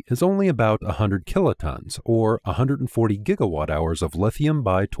opportunity is only about 100 kilotons, or 140 gigawatt-hours of lithium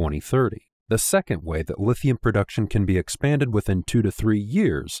by 2030. The second way that lithium production can be expanded within 2 to 3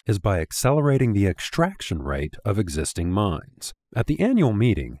 years is by accelerating the extraction rate of existing mines. At the annual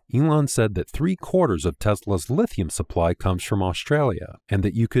meeting, Elon said that 3/4 of Tesla's lithium supply comes from Australia, and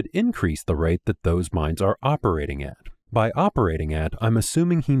that you could increase the rate that those mines are operating at. By operating at, I'm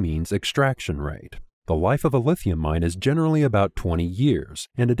assuming he means extraction rate. The life of a lithium mine is generally about 20 years,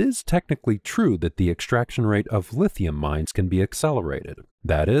 and it is technically true that the extraction rate of lithium mines can be accelerated.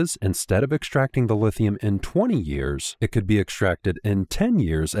 That is, instead of extracting the lithium in 20 years, it could be extracted in 10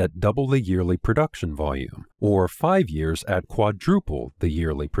 years at double the yearly production volume, or 5 years at quadruple the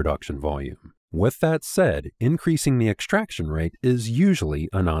yearly production volume. With that said, increasing the extraction rate is usually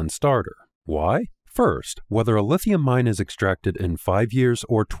a non-starter. Why? First, whether a lithium mine is extracted in 5 years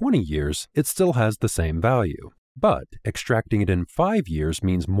or 20 years, it still has the same value. But extracting it in 5 years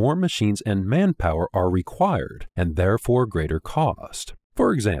means more machines and manpower are required, and therefore greater cost.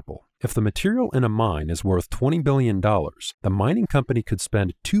 For example, if the material in a mine is worth $20 billion, the mining company could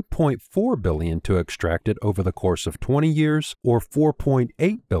spend $2.4 billion to extract it over the course of 20 years, or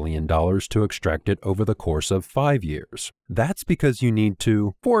 $4.8 billion to extract it over the course of 5 years. That's because you need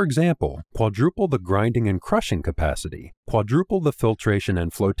to, for example, quadruple the grinding and crushing capacity, quadruple the filtration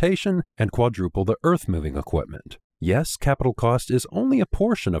and flotation, and quadruple the earth-moving equipment. Yes, capital cost is only a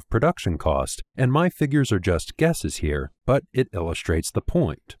portion of production cost, and my figures are just guesses here, but it illustrates the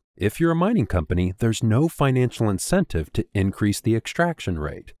point. If you're a mining company, there's no financial incentive to increase the extraction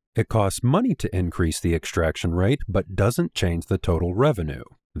rate. It costs money to increase the extraction rate, but doesn't change the total revenue.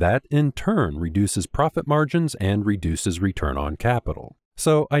 That, in turn, reduces profit margins and reduces return on capital.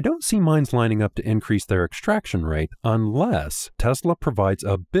 So I don't see mines lining up to increase their extraction rate unless Tesla provides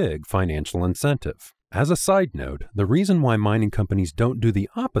a big financial incentive. As a side note, the reason why mining companies don't do the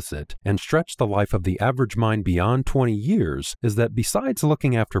opposite and stretch the life of the average mine beyond 20 years is that besides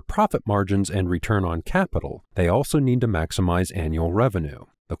looking after profit margins and return on capital, they also need to maximize annual revenue.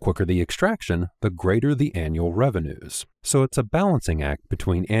 The quicker the extraction, the greater the annual revenues. So it's a balancing act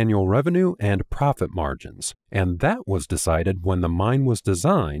between annual revenue and profit margins. And that was decided when the mine was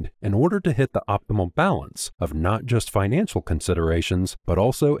designed in order to hit the optimal balance of not just financial considerations, but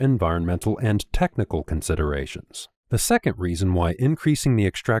also environmental and technical considerations. The second reason why increasing the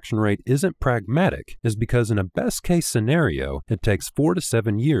extraction rate isn't pragmatic is because in a best-case scenario, it takes 4 to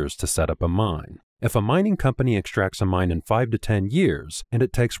 7 years to set up a mine. If a mining company extracts a mine in 5 to 10 years, and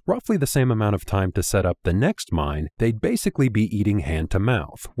it takes roughly the same amount of time to set up the next mine, they'd basically be eating hand to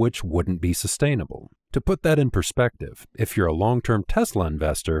mouth, which wouldn't be sustainable. To put that in perspective, if you're a long-term Tesla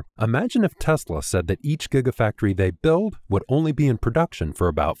investor, imagine if Tesla said that each gigafactory they build would only be in production for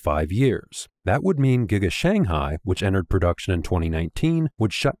about 5 years. That would mean Giga Shanghai, which entered production in 2019,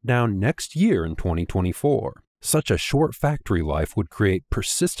 would shut down next year in 2024. Such a short factory life would create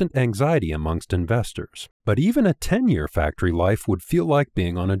persistent anxiety amongst investors. But even a 10-year factory life would feel like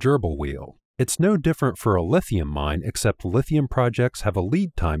being on a gerbil wheel. It's no different for a lithium mine, except lithium projects have a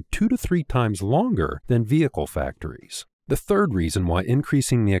lead time 2 to 3 times longer than vehicle factories. The third reason why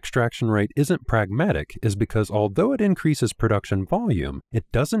increasing the extraction rate isn't pragmatic is because although it increases production volume, it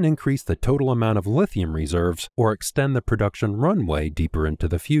doesn't increase the total amount of lithium reserves or extend the production runway deeper into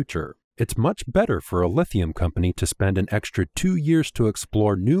the future. It's much better for a lithium company to spend an extra 2 years to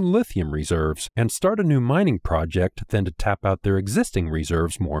explore new lithium reserves and start a new mining project than to tap out their existing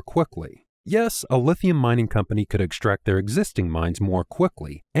reserves more quickly. Yes, a lithium mining company could extract their existing mines more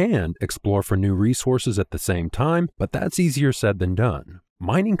quickly and explore for new resources at the same time, but that's easier said than done.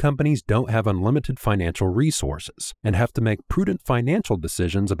 Mining companies don't have unlimited financial resources and have to make prudent financial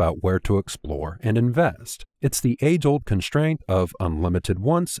decisions about where to explore and invest. It's the age-old constraint of unlimited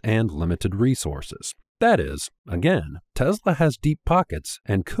wants and limited resources. That is, again, Tesla has deep pockets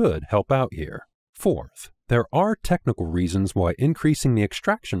and could help out here. Fourth, there are technical reasons why increasing the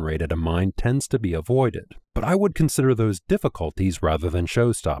extraction rate at a mine tends to be avoided, but I would consider those difficulties rather than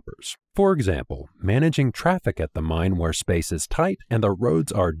showstoppers. For example, managing traffic at the mine where space is tight and the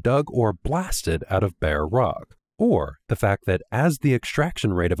roads are dug or blasted out of bare rock. Or the fact that as the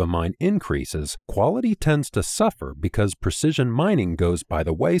extraction rate of a mine increases, quality tends to suffer because precision mining goes by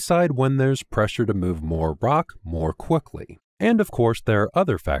the wayside when there's pressure to move more rock more quickly. And of course, there are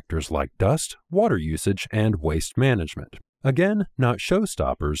other factors like dust, water usage, and waste management. Again, not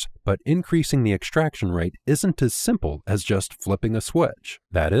showstoppers, but increasing the extraction rate isn't as simple as just flipping a switch.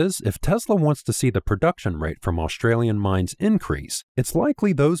 That is, if Tesla wants to see the production rate from Australian mines increase, it's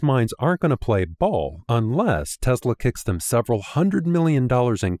likely those mines aren't going to play ball unless Tesla kicks them several $100 million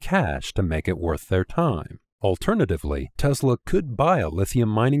in cash to make it worth their time. Alternatively, Tesla could buy a lithium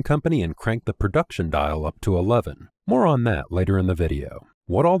mining company and crank the production dial up to 11. More on that later in the video.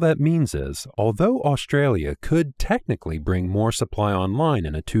 What all that means is, although Australia could technically bring more supply online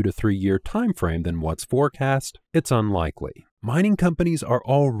in a 2 to 3 year time frame than what's forecast, it's unlikely. Mining companies are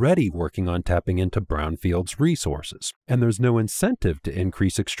already working on tapping into brownfields resources, and there's no incentive to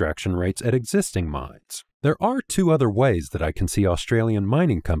increase extraction rates at existing mines. There are 2 other ways that I can see Australian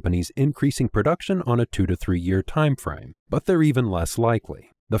mining companies increasing production on a 2 to 3 year time frame, but they're even less likely.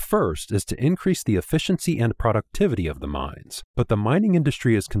 The first is to increase the efficiency and productivity of the mines, but the mining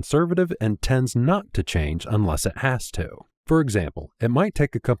industry is conservative and tends not to change unless it has to. For example, it might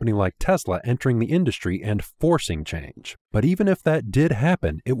take a company like Tesla entering the industry and forcing change. But even if that did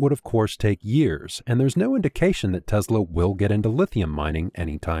happen, it would of course take years, and there's no indication that Tesla will get into lithium mining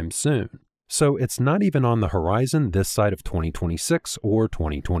anytime soon. So it's not even on the horizon this side of 2026 or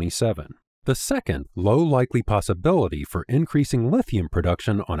 2027. The second, low-likely possibility for increasing lithium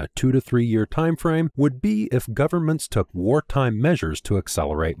production on a 2 to 3 year time frame would be if governments took wartime measures to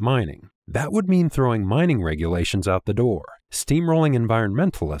accelerate mining. That would mean throwing mining regulations out the door, steamrolling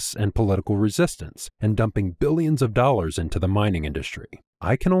environmentalists and political resistance, and dumping billions of dollars into the mining industry.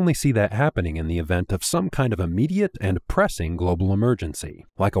 I can only see that happening in the event of some kind of immediate and pressing global emergency,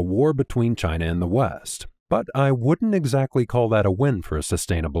 like a war between China and the West. But I wouldn't exactly call that a win for a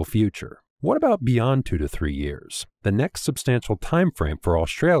sustainable future. What about beyond 2 to 3 years? The next substantial time frame for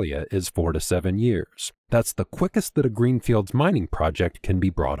Australia is 4 to 7 years. That's the quickest that a greenfields mining project can be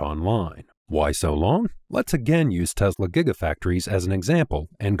brought online. Why so long? Let's again use Tesla Gigafactories as an example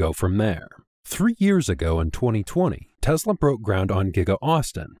and go from there. 3 years ago in 2020, Tesla broke ground on Giga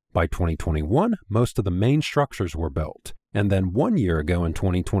Austin. By 2021, most of the main structures were built. And then 1 year ago in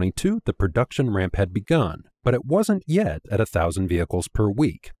 2022, the production ramp had begun, but it wasn't yet at 1,000 vehicles per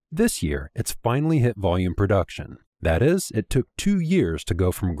week. This year, it's finally hit volume production. That is, it took 2 years to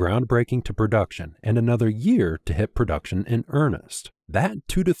go from groundbreaking to production and another year to hit production in earnest. That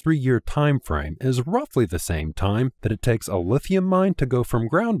 2 to 3 year time frame is roughly the same time that it takes a lithium mine to go from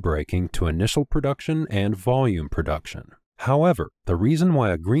groundbreaking to initial production and volume production. However, the reason why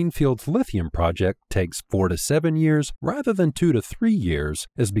a greenfield lithium project takes 4 to 7 years rather than 2 to 3 years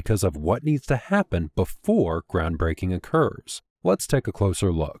is because of what needs to happen before groundbreaking occurs. Let's take a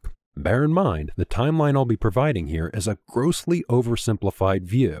closer look. Bear in mind, the timeline I'll be providing here is a grossly oversimplified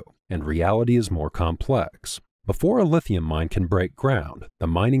view, and reality is more complex. Before a lithium mine can break ground, the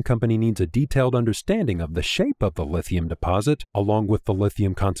mining company needs a detailed understanding of the shape of the lithium deposit along with the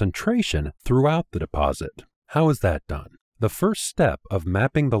lithium concentration throughout the deposit. How is that done? The first step of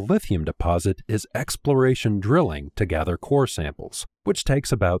mapping the lithium deposit is exploration drilling to gather core samples, which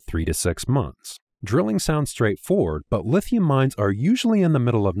takes about 3 to 6 months. Drilling sounds straightforward, but lithium mines are usually in the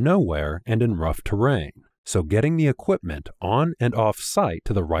middle of nowhere and in rough terrain, so getting the equipment on and off site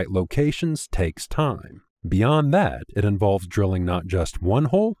to the right locations takes time. Beyond that, it involves drilling not just one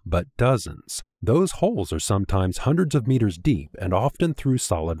hole, but dozens. Those holes are sometimes hundreds of meters deep and often through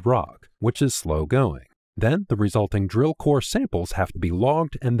solid rock, which is slow going. Then the resulting drill core samples have to be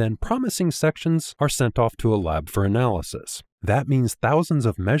logged, and then promising sections are sent off to a lab for analysis. That means thousands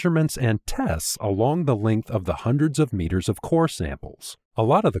of measurements and tests along the length of the hundreds of meters of core samples. A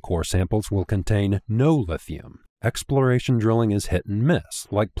lot of the core samples will contain no lithium. Exploration drilling is hit and miss,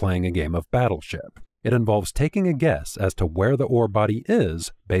 like playing a game of Battleship. It involves taking a guess as to where the ore body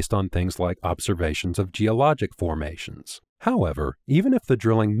is based on things like observations of geologic formations. However, even if the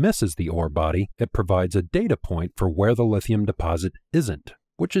drilling misses the ore body, it provides a data point for where the lithium deposit isn't,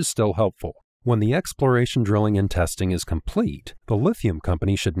 which is still helpful. When the exploration drilling and testing is complete, the lithium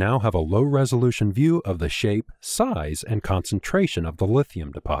company should now have a low-resolution view of the shape, size, and concentration of the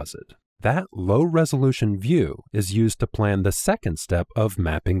lithium deposit. That low-resolution view is used to plan the second step of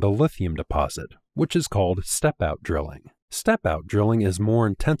mapping the lithium deposit, which is called step-out drilling. Step-out drilling is more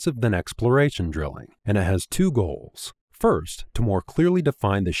intensive than exploration drilling, and it has two goals. First, to more clearly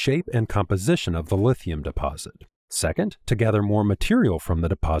define the shape and composition of the lithium deposit. Second, to gather more material from the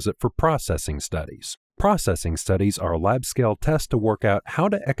deposit for processing studies. Processing studies are lab-scale tests to work out how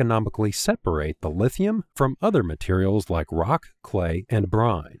to economically separate the lithium from other materials like rock, clay, and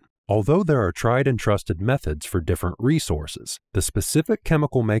brine. Although there are tried and trusted methods for different resources, the specific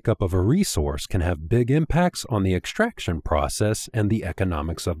chemical makeup of a resource can have big impacts on the extraction process and the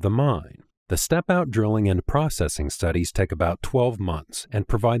economics of the mine. The step-out drilling and processing studies take about 12 months and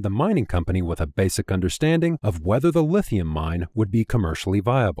provide the mining company with a basic understanding of whether the lithium mine would be commercially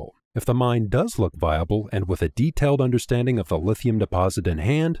viable. If the mine does look viable and with a detailed understanding of the lithium deposit in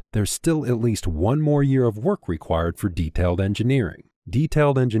hand, there's still at least 1 more year of work required for detailed engineering.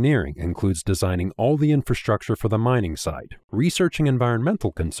 Detailed engineering includes designing all the infrastructure for the mining site, researching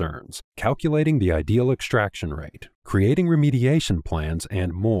environmental concerns, calculating the ideal extraction rate, creating remediation plans,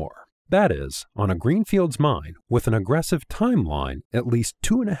 and more. That is, on a greenfields mine, with an aggressive timeline, at least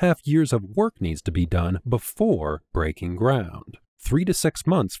 2.5 years of work needs to be done before breaking ground. 3 to 6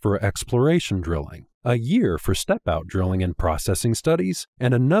 months for exploration drilling, a year for step-out drilling and processing studies,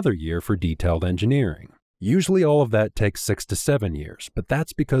 and another year for detailed engineering. Usually all of that takes 6 to 7 years, but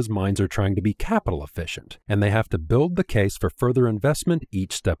that's because mines are trying to be capital efficient, and they have to build the case for further investment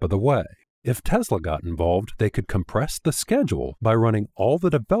each step of the way. If Tesla got involved, they could compress the schedule by running all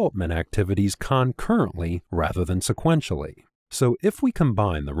the development activities concurrently rather than sequentially. So if we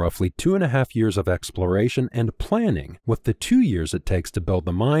combine the roughly 2.5 years of exploration and planning with the 2 years it takes to build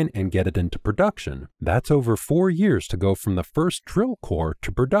the mine and get it into production, that's over 4 years to go from the first drill core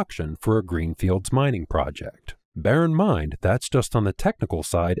to production for a greenfields mining project. Bear in mind, that's just on the technical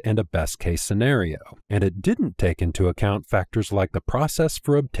side and a best-case scenario, and it didn't take into account factors like the process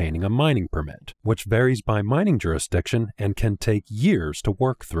for obtaining a mining permit, which varies by mining jurisdiction and can take years to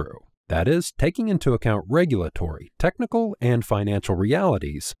work through. That is, taking into account regulatory, technical, and financial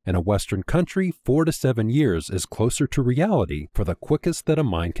realities, in a Western country, 4 to 7 years is closer to reality for the quickest that a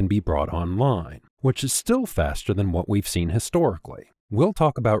mine can be brought online, which is still faster than what we've seen historically. We'll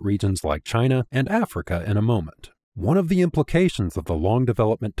talk about regions like China and Africa in a moment. One of the implications of the long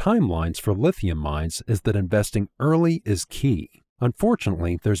development timelines for lithium mines is that investing early is key.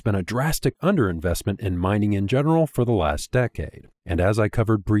 Unfortunately, there's been a drastic underinvestment in mining in general for the last decade. And as I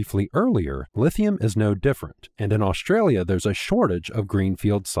covered briefly earlier, lithium is no different, and in Australia there's a shortage of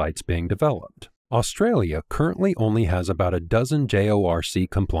greenfield sites being developed. Australia currently only has about a dozen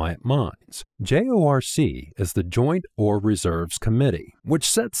JORC-compliant mines. JORC is the Joint Ore Reserves Committee, which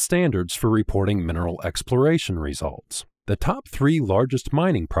sets standards for reporting mineral exploration results. The top 3 largest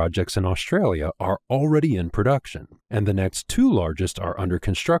mining projects in Australia are already in production, and the next 2 largest are under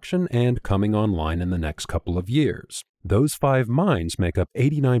construction and coming online in the next couple of years. Those 5 mines make up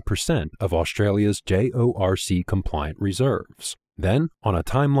 89% of Australia's JORC-compliant reserves. Then, on a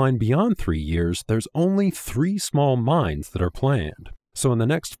timeline beyond 3 years, there's only 3 small mines that are planned. So in the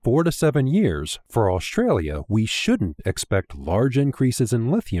next 4 to 7 years, for Australia, we shouldn't expect large increases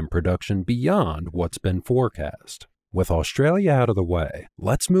in lithium production beyond what's been forecast. With Australia out of the way,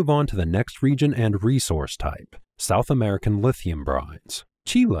 let's move on to the next region and resource type, South American lithium brines.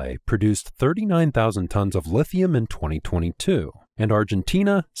 Chile produced 39,000 tons of lithium in 2022, and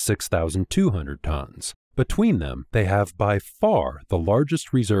Argentina 6,200 tons. Between them, they have by far the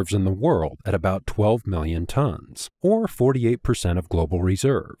largest reserves in the world at about 12 million tons, or 48% of global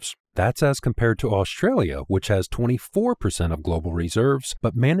reserves. That's as compared to Australia, which has 24% of global reserves,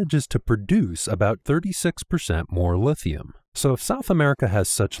 but manages to produce about 36% more lithium. So if South America has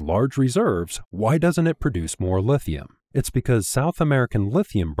such large reserves, why doesn't it produce more lithium? It's because South American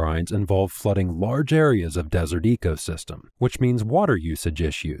lithium brines involve flooding large areas of desert ecosystem, which means water usage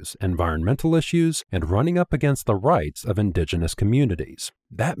issues, environmental issues, and running up against the rights of indigenous communities.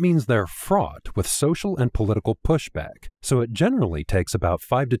 That means they're fraught with social and political pushback, so it generally takes about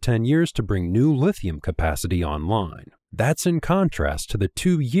 5 to 10 years to bring new lithium capacity online. That's in contrast to the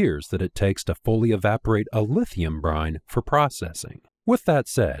 2 years that it takes to fully evaporate a lithium brine for processing. With that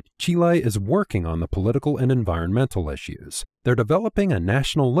said, Chile is working on the political and environmental issues. They're developing a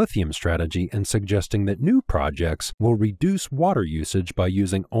national lithium strategy and suggesting that new projects will reduce water usage by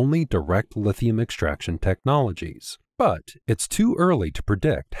using only direct lithium extraction technologies. But it's too early to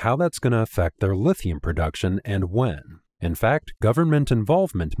predict how that's going to affect their lithium production and when. In fact, government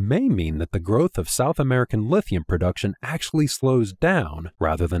involvement may mean that the growth of South American lithium production actually slows down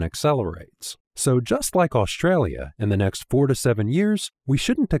rather than accelerates. So just like Australia, in the next 4 to 7 years, we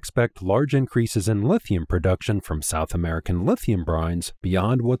shouldn't expect large increases in lithium production from South American lithium brines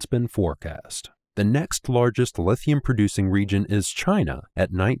beyond what's been forecast. The next largest lithium-producing region is China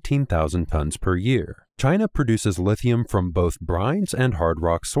at 19,000 tons per year. China produces lithium from both brines and hard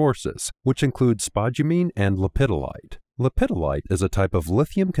rock sources, which include spodumene and lepidolite. Lepidolite is a type of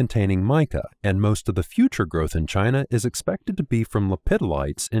lithium-containing mica, and most of the future growth in China is expected to be from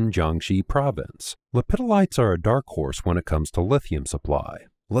lepidolites in Jiangxi province. Lepidolites are a dark horse when it comes to lithium supply.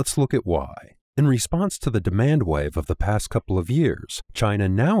 Let's look at why. In response to the demand wave of the past couple of years, China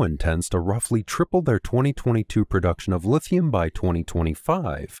now intends to roughly triple their 2022 production of lithium by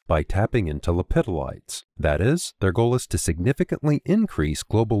 2025 by tapping into lepidolites. That is, their goal is to significantly increase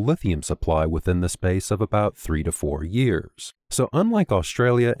global lithium supply within the space of about 3 to 4 years. So unlike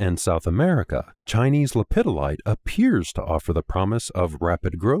Australia and South America, Chinese lepidolite appears to offer the promise of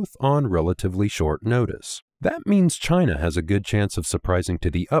rapid growth on relatively short notice. That means China has a good chance of surprising to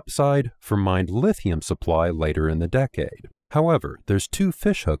the upside for mined lithium supply later in the decade. However, there's 2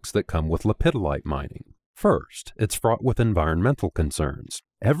 fishhooks that come with lepidolite mining. First, it's fraught with environmental concerns.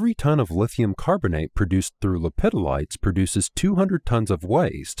 Every ton of lithium carbonate produced through lepidolites produces 200 tons of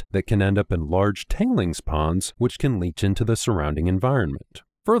waste that can end up in large tailings ponds, which can leach into the surrounding environment.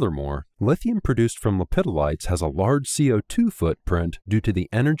 Furthermore, lithium produced from lepidolites has a large CO2 footprint due to the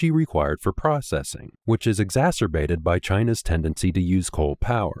energy required for processing, which is exacerbated by China's tendency to use coal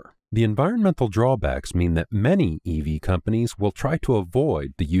power. The environmental drawbacks mean that many EV companies will try to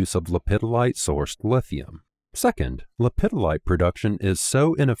avoid the use of lepidolite-sourced lithium. Second, lepidolite production is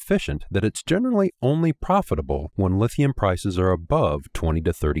so inefficient that it's generally only profitable when lithium prices are above $20,000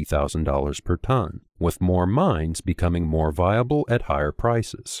 to $30,000 per ton, with more mines becoming more viable at higher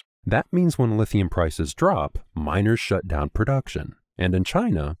prices. That means when lithium prices drop, miners shut down production. And in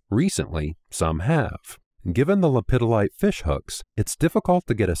China, recently, some have. Given the lepidolite fishhooks, it's difficult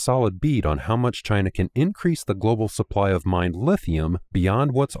to get a solid bead on how much China can increase the global supply of mined lithium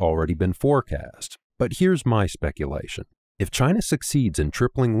beyond what's already been forecast. But here's my speculation. If China succeeds in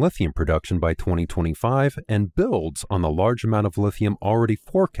tripling lithium production by 2025 and builds on the large amount of lithium already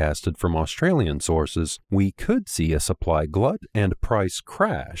forecasted from Australian sources, we could see a supply glut and price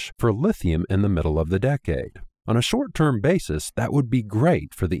crash for lithium in the middle of the decade. On a short-term basis, that would be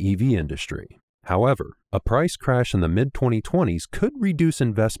great for the EV industry. However, a price crash in the mid-2020s could reduce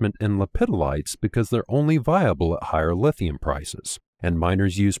investment in lepidolites because they're only viable at higher lithium prices, and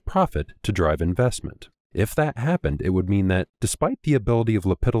miners use profit to drive investment. If that happened, it would mean that, despite the ability of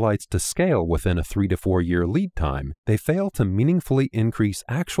lepidolites to scale within a 3 to 4 year lead time, they fail to meaningfully increase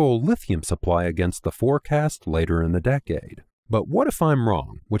actual lithium supply against the forecast later in the decade. But what if I'm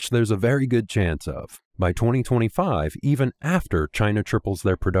wrong, which there's a very good chance of? By 2025, even after China triples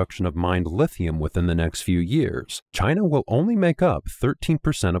their production of mined lithium within the next few years, China will only make up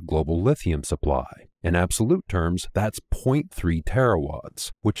 13% of global lithium supply. In absolute terms, that's 0.3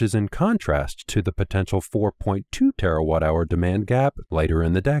 terawatts, which is in contrast to the potential 4.2 terawatt-hour demand gap later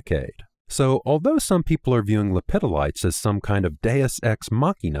in the decade. So, although some people are viewing lepidolites as some kind of deus ex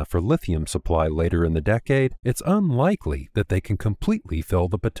machina for lithium supply later in the decade, it's unlikely that they can completely fill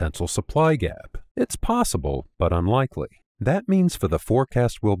the potential supply gap. It's possible, but unlikely. That means for the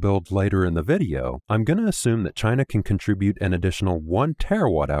forecast we'll build later in the video, I'm going to assume that China can contribute an additional 1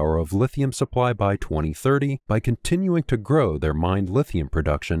 terawatt-hour of lithium supply by 2030 by continuing to grow their mined lithium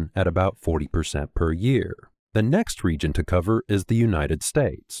production at about 40% per year. The next region to cover is the United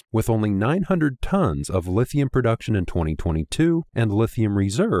States, with only 900 tons of lithium production in 2022 and lithium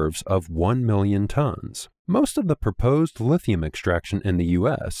reserves of 1 million tons. Most of the proposed lithium extraction in the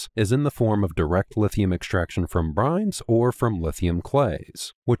U.S. is in the form of direct lithium extraction from brines or from lithium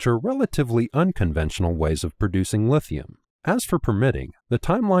clays, which are relatively unconventional ways of producing lithium. As for permitting, the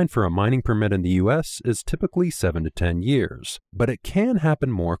timeline for a mining permit in the U.S. is typically 7 to 10 years, but it can happen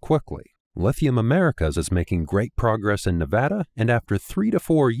more quickly. Lithium Americas is making great progress in Nevada, and after 3 to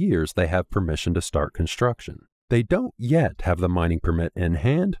 4 years they have permission to start construction. They don't yet have the mining permit in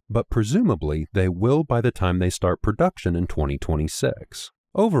hand, but presumably they will by the time they start production in 2026.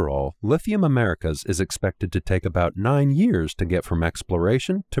 Overall, Lithium Americas is expected to take about 9 years to get from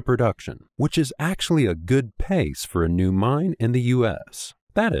exploration to production, which is actually a good pace for a new mine in the U.S.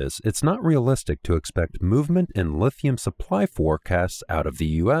 That is, it's not realistic to expect movement in lithium supply forecasts out of the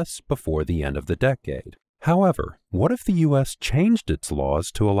U.S. before the end of the decade. However, what if the U.S. changed its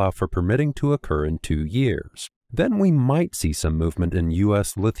laws to allow for permitting to occur in 2 years? Then we might see some movement in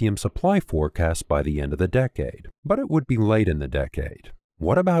U.S. lithium supply forecasts by the end of the decade, but it would be late in the decade.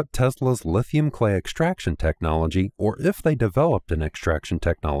 What about Tesla's lithium clay extraction technology, or if they developed an extraction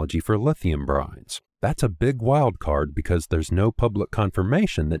technology for lithium brines? That's a big wild card because there's no public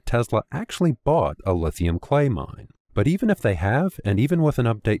confirmation that Tesla actually bought a lithium clay mine. But even if they have, and even with an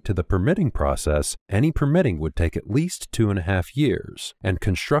update to the permitting process, any permitting would take at least 2.5 years, and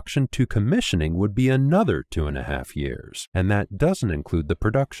construction to commissioning would be another 2.5 years, and that doesn't include the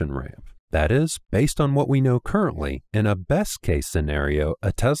production ramp. That is, based on what we know currently, in a best-case scenario,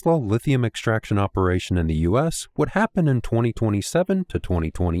 a Tesla lithium extraction operation in the U.S. would happen in 2027 to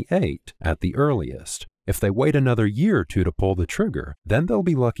 2028 at the earliest. If they wait another year or two to pull the trigger, then they'll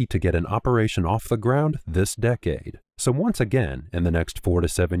be lucky to get an operation off the ground this decade. So once again, in the next 4 to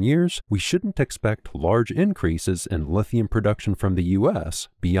 7 years, we shouldn't expect large increases in lithium production from the U.S.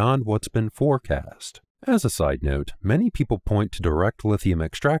 beyond what's been forecast. As a side note, many people point to direct lithium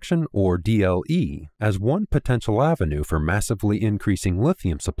extraction, or DLE, as one potential avenue for massively increasing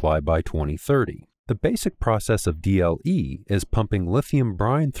lithium supply by 2030. The basic process of DLE is pumping lithium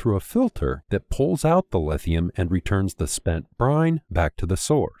brine through a filter that pulls out the lithium and returns the spent brine back to the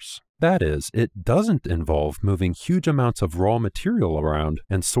source. That is, it doesn't involve moving huge amounts of raw material around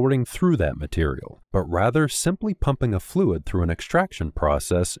and sorting through that material, but rather simply pumping a fluid through an extraction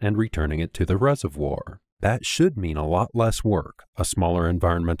process and returning it to the reservoir. That should mean a lot less work, a smaller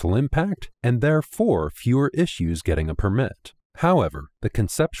environmental impact, and therefore fewer issues getting a permit. However, the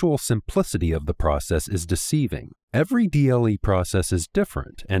conceptual simplicity of the process is deceiving. Every DLE process is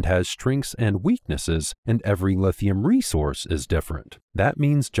different and has strengths and weaknesses, and every lithium resource is different. That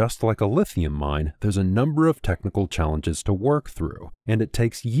means just like a lithium mine, there's a number of technical challenges to work through, and it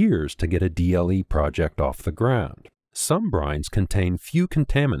takes years to get a DLE project off the ground. Some brines contain few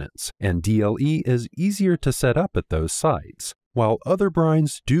contaminants, and DLE is easier to set up at those sites, while other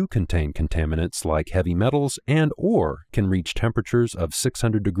brines do contain contaminants like heavy metals and/or can reach temperatures of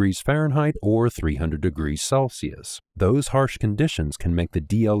 600 degrees Fahrenheit or 300 degrees Celsius. Those harsh conditions can make the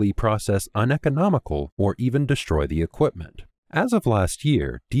DLE process uneconomical or even destroy the equipment. As of last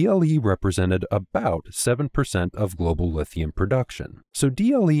year, DLE represented about 7% of global lithium production. So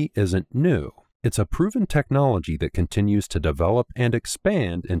DLE isn't new. It's a proven technology that continues to develop and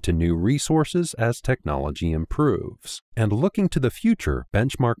expand into new resources as technology improves. And looking to the future,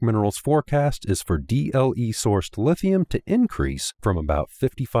 Benchmark Minerals' forecast is for DLE-sourced lithium to increase from about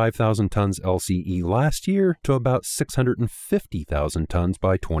 55,000 tons LCE last year to about 650,000 tons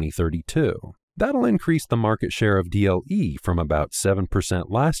by 2032. That'll increase the market share of DLE from about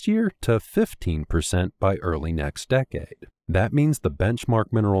 7% last year to 15% by early next decade. That means the Benchmark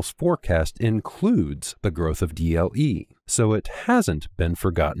Minerals forecast includes the growth of DLE, so it hasn't been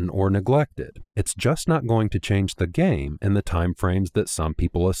forgotten or neglected. It's just not going to change the game in the time frames that some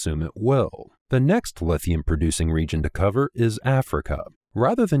people assume it will. The next lithium-producing region to cover is Africa.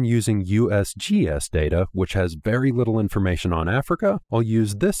 Rather than using USGS data, which has very little information on Africa, I'll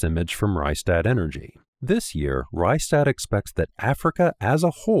use this image from Rystad Energy. This year, Rystad expects that Africa as a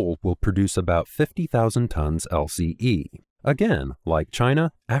whole will produce about 50,000 tons LCE. Again, like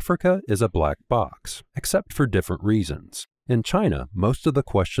China, Africa is a black box, except for different reasons. In China, most of the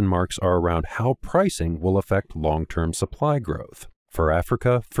question marks are around how pricing will affect long-term supply growth. For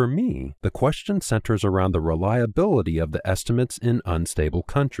Africa, for me, the question centers around the reliability of the estimates in unstable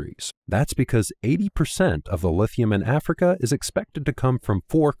countries. That's because 80% of the lithium in Africa is expected to come from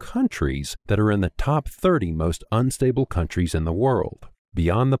 4 countries that are in the top 30 most unstable countries in the world.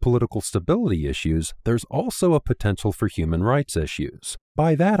 Beyond the political stability issues, there's also a potential for human rights issues.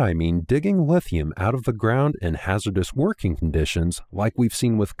 By that I mean digging lithium out of the ground in hazardous working conditions like we've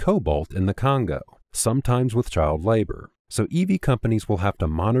seen with cobalt in the Congo, sometimes with child labor. So EV companies will have to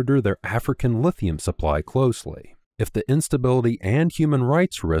monitor their African lithium supply closely. If the instability and human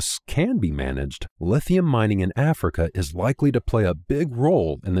rights risks can be managed, lithium mining in Africa is likely to play a big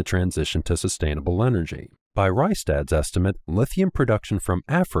role in the transition to sustainable energy. By Rystad's estimate, lithium production from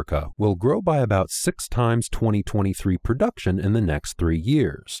Africa will grow by about 6 times 2023 production in the next 3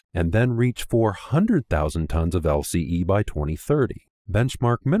 years, and then reach 400,000 tons of LCE by 2030.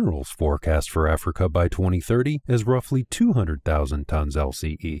 Benchmark Minerals' forecast for Africa by 2030 is roughly 200,000 tons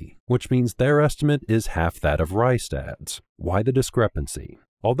LCE, which means their estimate is half that of Rystad's. Why the discrepancy?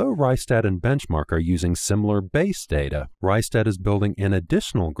 Although Rystad and Benchmark are using similar base data, Rystad is building in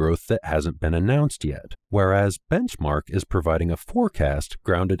additional growth that hasn't been announced yet, whereas Benchmark is providing a forecast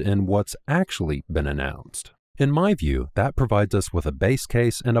grounded in what's actually been announced. In my view, that provides us with a base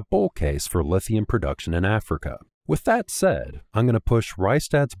case and a bull case for lithium production in Africa. With that said, I'm going to push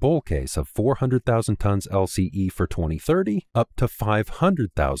Rystad's bull case of 400,000 tons LCE for 2030 up to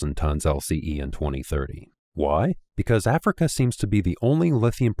 500,000 tons LCE in 2030. Why? Because Africa seems to be the only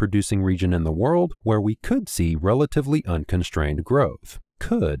lithium-producing region in the world where we could see relatively unconstrained growth.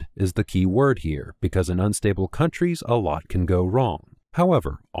 Could is the key word here, because in unstable countries a lot can go wrong.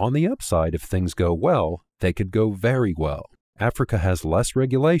 However, on the upside, if things go well, they could go very well. Africa has less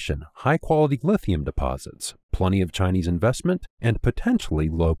regulation, high-quality lithium deposits, plenty of Chinese investment, and potentially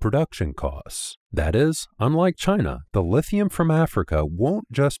low production costs. That is, unlike China, the lithium from Africa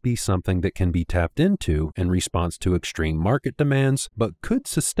won't just be something that can be tapped into in response to extreme market demands, but could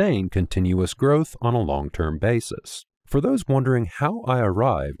sustain continuous growth on a long-term basis. For those wondering how I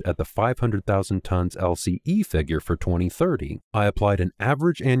arrived at the 500,000 tons LCE figure for 2030, I applied an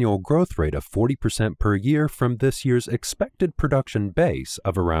average annual growth rate of 40% per year from this year's expected production base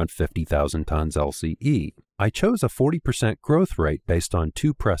of around 50,000 tons LCE. I chose a 40% growth rate based on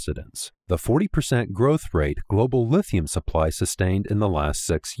 2 precedents: the 40% growth rate global lithium supply sustained in the last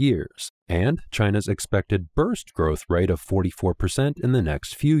 6 years, and China's expected burst growth rate of 44% in the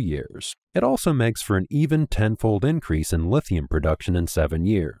next few years. It also makes for an even 10-fold increase in lithium production in 7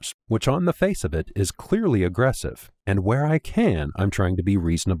 years, which on the face of it is clearly aggressive, and where I can, I'm trying to be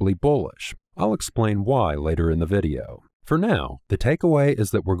reasonably bullish. I'll explain why later in the video. For now, the takeaway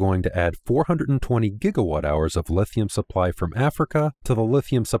is that we're going to add 420 gigawatt hours of lithium supply from Africa to the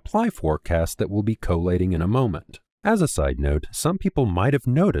lithium supply forecast that we'll be collating in a moment. As a side note, some people might have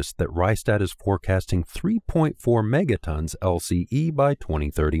noticed that Rystad is forecasting 3.4 megatons LCE by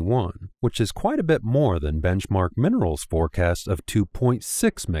 2031, which is quite a bit more than Benchmark Minerals' forecast of 2.6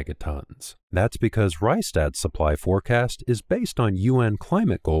 megatons. That's because Rystad's supply forecast is based on UN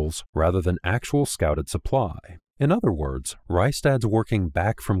climate goals rather than actual scouted supply. In other words, Rystad's working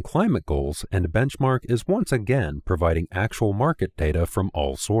back from climate goals, and Benchmark is once again providing actual market data from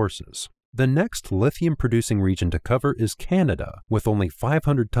all sources. The next lithium-producing region to cover is Canada, with only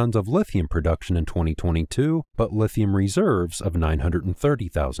 500 tons of lithium production in 2022, but lithium reserves of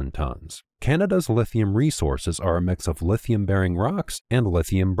 930,000 tons. Canada's lithium resources are a mix of lithium-bearing rocks and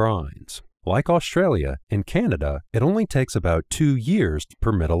lithium brines. Like Australia, in Canada, it only takes about 2 years to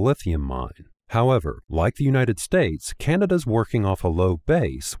permit a lithium mine. However, like the United States, Canada's working off a low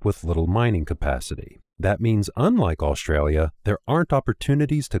base with little mining capacity. That means, unlike Australia, there aren't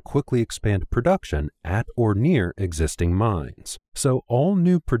opportunities to quickly expand production at or near existing mines. So all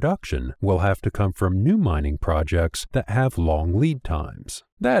new production will have to come from new mining projects that have long lead times.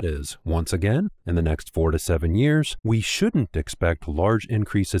 That is, once again, in the next 4 to 7 years, we shouldn't expect large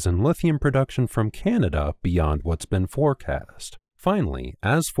increases in lithium production from Canada beyond what's been forecast. Finally,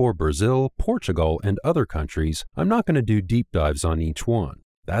 as for Brazil, Portugal, and other countries, I'm not going to do deep dives on each one.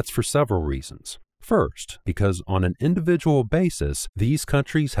 That's for several reasons. First, because on an individual basis, these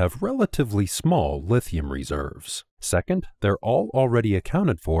countries have relatively small lithium reserves. Second, they're all already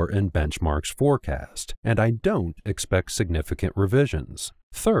accounted for in Benchmark's forecast, and I don't expect significant revisions.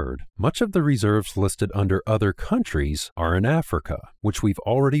 Third, much of the reserves listed under other countries are in Africa, which we've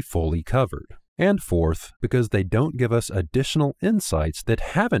already fully covered. And fourth, because they don't give us additional insights that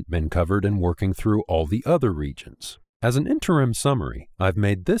haven't been covered in working through all the other regions. As an interim summary, I've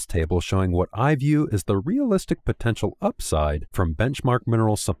made this table showing what I view as the realistic potential upside from benchmark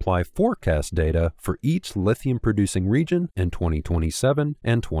mineral supply forecast data for each lithium-producing region in 2027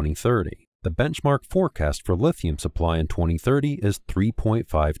 and 2030. The benchmark forecast for lithium supply in 2030 is 3.5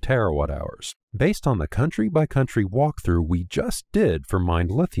 terawatt-hours. Based on the country-by-country walkthrough we just did for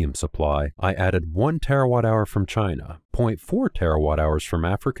mined lithium supply, I added 1 terawatt-hour from China, 0.4 terawatt-hours from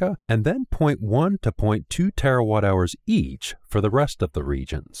Africa, and then 0.1 to 0.2 terawatt-hours each for the rest of the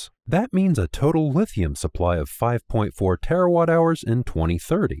regions. That means a total lithium supply of 5.4 terawatt-hours in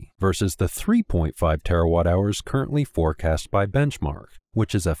 2030 versus the 3.5 terawatt-hours currently forecast by benchmark,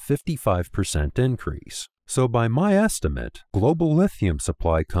 which is a 55% increase. So by my estimate, global lithium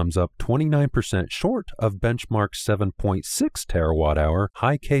supply comes up 29% short of benchmark's 7.6 terawatt-hour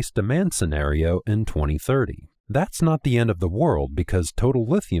high-case demand scenario in 2030. That's not the end of the world because total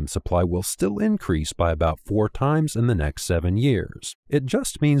lithium supply will still increase by about 4 times in the next 7 years. It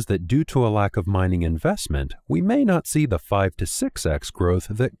just means that due to a lack of mining investment, we may not see the 5 to 6x growth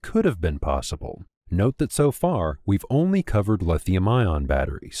that could have been possible. Note that so far, we've only covered lithium-ion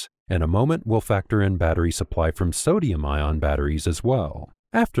batteries. In a moment, we'll factor in battery supply from sodium-ion batteries as well.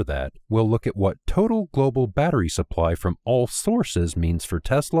 After that, we'll look at what total global battery supply from all sources means for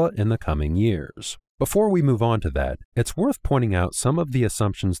Tesla in the coming years. Before we move on to that, it's worth pointing out some of the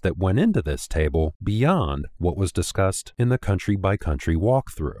assumptions that went into this table beyond what was discussed in the country-by-country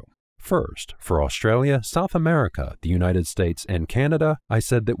walkthrough. First, for Australia, South America, the United States, and Canada, I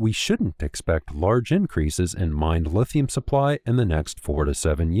said that we shouldn't expect large increases in mined lithium supply in the next 4 to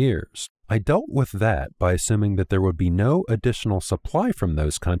 7 years. I dealt with that by assuming that there would be no additional supply from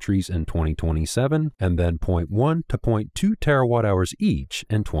those countries in 2027 and then 0.1 to 0.2 terawatt-hours each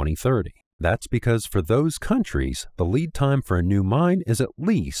in 2030. That's because for those countries, the lead time for a new mine is at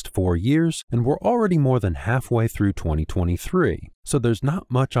least 4 years, and we're already more than halfway through 2023, so there's not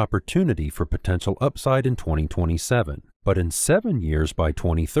much opportunity for potential upside in 2027. But in 7 years by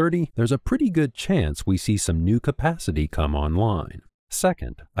 2030, there's a pretty good chance we see some new capacity come online.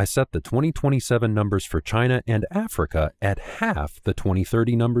 Second, I set the 2027 numbers for China and Africa at half the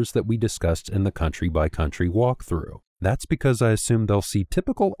 2030 numbers that we discussed in the country-by-country walkthrough. That's because I assume they'll see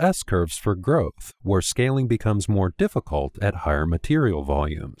typical S-curves for growth, where scaling becomes more difficult at higher material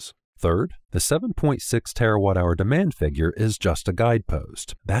volumes. Third, the 7.6 terawatt-hour demand figure is just a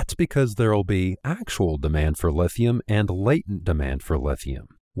guidepost. That's because there'll be actual demand for lithium and latent demand for lithium.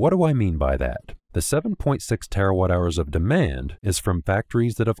 What do I mean by that? The 7.6 terawatt-hours of demand is from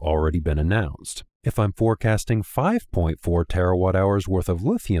factories that have already been announced. If I'm forecasting 5.4 terawatt-hours worth of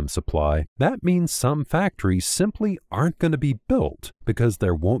lithium supply, that means some factories simply aren't going to be built because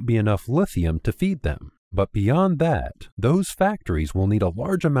there won't be enough lithium to feed them. But beyond that, those factories will need a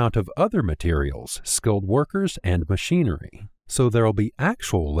large amount of other materials, skilled workers, and machinery. So there'll be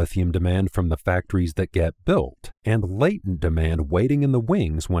actual lithium demand from the factories that get built, and latent demand waiting in the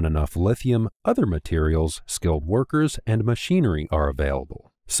wings when enough lithium, other materials, skilled workers, and machinery are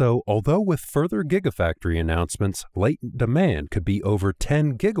available. So, although with further gigafactory announcements, latent demand could be over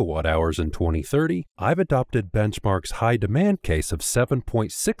 10 gigawatt-hours in 2030, I've adopted Benchmark's high demand case of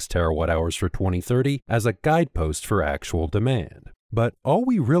 7.6 terawatt-hours for 2030 as a guidepost for actual demand. But all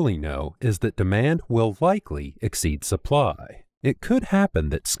we really know is that demand will likely exceed supply. It could happen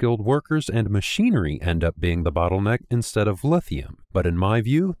that skilled workers and machinery end up being the bottleneck instead of lithium, but in my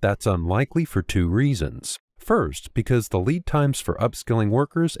view, that's unlikely for 2 reasons. First, because the lead times for upskilling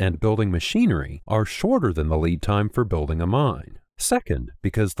workers and building machinery are shorter than the lead time for building a mine. Second,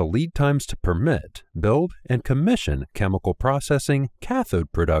 because the lead times to permit, build, and commission chemical processing,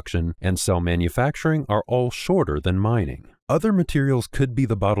 cathode production, and cell manufacturing are all shorter than mining. Other materials could be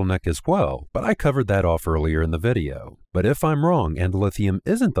the bottleneck as well, but I covered that off earlier in the video. But if I'm wrong and lithium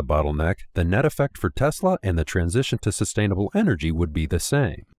isn't the bottleneck, the net effect for Tesla and the transition to sustainable energy would be the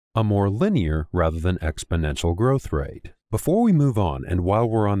same. A more linear rather than exponential growth rate. Before we move on, and while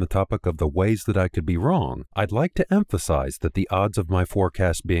we're on the topic of the ways that I could be wrong, I'd like to emphasize that the odds of my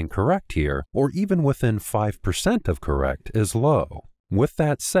forecast being correct here, or even within 5% of correct, is low. With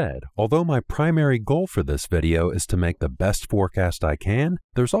that said, although my primary goal for this video is to make the best forecast I can,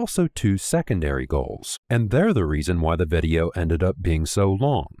 there's also 2 secondary goals, and they're the reason why the video ended up being so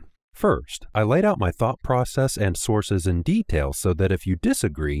long. First, I laid out my thought process and sources in detail so that if you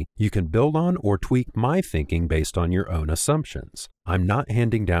disagree, you can build on or tweak my thinking based on your own assumptions. I'm not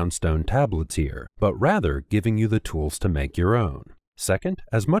handing down stone tablets here, but rather giving you the tools to make your own. Second,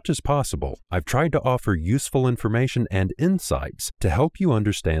 as much as possible, I've tried to offer useful information and insights to help you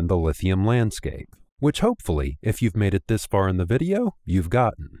understand the lithium landscape, which hopefully, if you've made it this far in the video, you've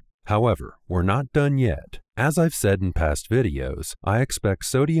gotten. However, we're not done yet. As I've said in past videos, I expect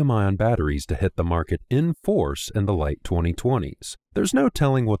sodium-ion batteries to hit the market in force in the late 2020s. There's no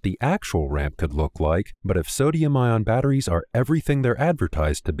telling what the actual ramp could look like, but if sodium-ion batteries are everything they're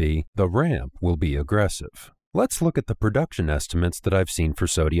advertised to be, the ramp will be aggressive. Let's look at the production estimates that I've seen for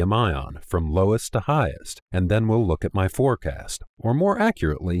sodium-ion, from lowest to highest, and then we'll look at my forecast, or more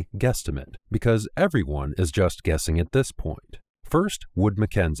accurately, guesstimate, because everyone is just guessing at this point. First, Wood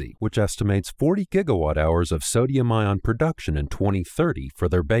Mackenzie, which estimates 40 gigawatt-hours of sodium-ion production in 2030 for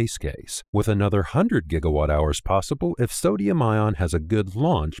their base case, with another 100 gigawatt-hours possible if sodium-ion has a good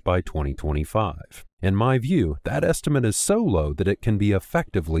launch by 2025. In my view, that estimate is so low that it can be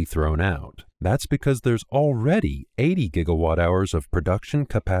effectively thrown out. That's because there's already 80 gigawatt-hours of production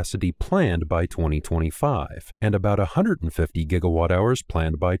capacity planned by 2025, and about 150 gigawatt-hours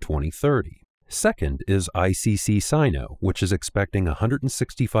planned by 2030. Second is ICC Sino, which is expecting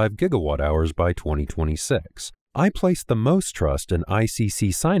 165 gigawatt-hours by 2026. I place the most trust in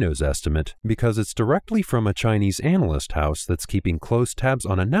ICC Sino's estimate because it's directly from a Chinese analyst house that's keeping close tabs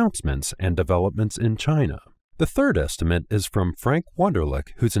on announcements and developments in China. The third estimate is from Frank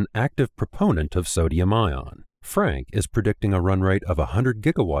Wunderlich, who's an active proponent of sodium-ion. Frank is predicting a run rate of 100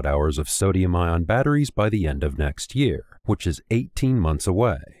 gigawatt-hours of sodium-ion batteries by the end of next year, which is 18 months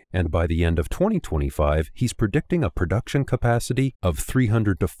away. And by the end of 2025, he's predicting a production capacity of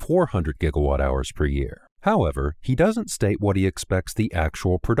 300 to 400 gigawatt-hours per year. However, he doesn't state what he expects the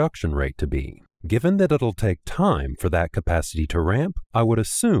actual production rate to be. Given that it'll take time for that capacity to ramp, I would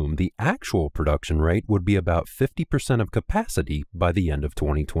assume the actual production rate would be about 50% of capacity by the end of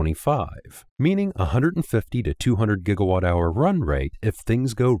 2025, meaning 150 to 200 gigawatt-hour run rate if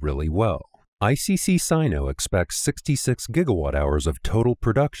things go really well. ICC Sino expects 66 gigawatt-hours of total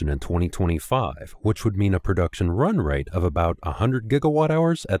production in 2025, which would mean a production run rate of about 100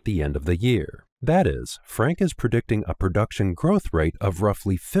 gigawatt-hours at the end of the year. That is, Frank is predicting a production growth rate of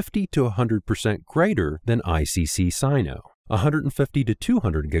roughly 50 to 100% greater than ICC Sino, 150 to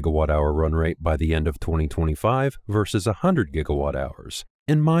 200 gigawatt-hour run rate by the end of 2025 versus 100 gigawatt-hours.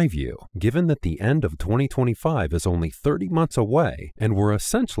 In my view, given that the end of 2025 is only 30 months away and we're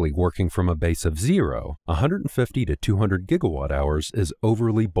essentially working from a base of zero, 150 to 200 gigawatt-hours is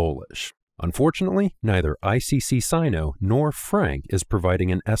overly bullish. Unfortunately, neither ICC Sino nor Frank is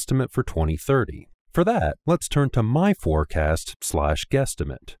providing an estimate for 2030. For that, let's turn to my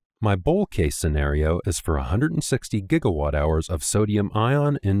forecast/guesstimate. My bull case scenario is for 160 gigawatt-hours of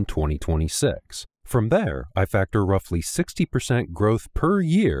sodium-ion in 2026. From there, I factor roughly 60% growth per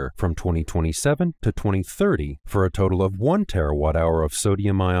year from 2027 to 2030 for a total of 1 terawatt-hour of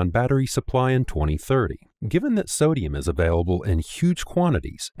sodium-ion battery supply in 2030. Given that sodium is available in huge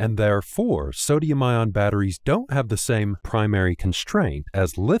quantities, and therefore sodium-ion batteries don't have the same primary constraint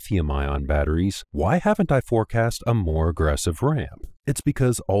as lithium-ion batteries, why haven't I forecast a more aggressive ramp? It's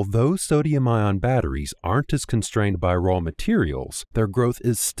because although sodium-ion batteries aren't as constrained by raw materials, their growth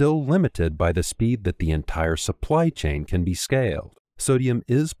is still limited by the speed that the entire supply chain can be scaled. Sodium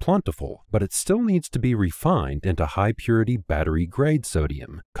is plentiful, but it still needs to be refined into high-purity battery-grade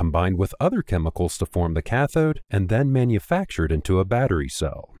sodium, combined with other chemicals to form the cathode, and then manufactured into a battery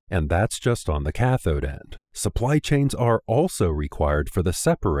cell. And that's just on the cathode end. Supply chains are also required for the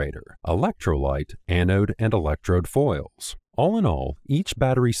separator, electrolyte, anode, and electrode foils. All in all, each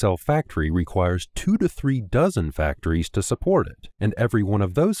battery cell factory requires 2 to 3 dozen factories to support it, and every one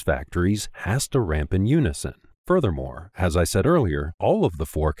of those factories has to ramp in unison. Furthermore, as I said earlier, all of the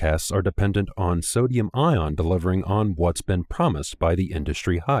forecasts are dependent on sodium-ion delivering on what's been promised by the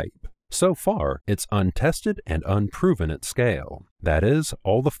industry hype. So far, it's untested and unproven at scale. That is,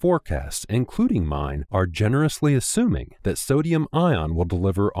 all the forecasts, including mine, are generously assuming that sodium-ion will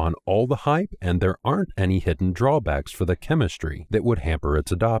deliver on all the hype and there aren't any hidden drawbacks for the chemistry that would hamper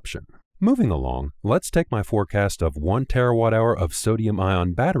its adoption. Moving along, let's take my forecast of 1 terawatt-hour of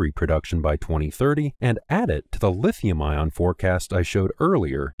sodium-ion battery production by 2030 and add it to the lithium-ion forecast I showed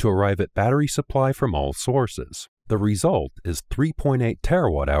earlier to arrive at battery supply from all sources. The result is 3.8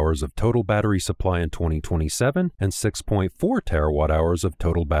 terawatt-hours of total battery supply in 2027 and 6.4 terawatt-hours of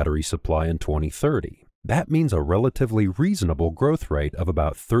total battery supply in 2030. That means a relatively reasonable growth rate of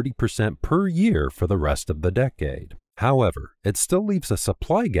about 30% per year for the rest of the decade. However, it still leaves a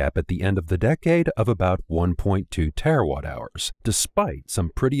supply gap at the end of the decade of about 1.2 terawatt-hours, despite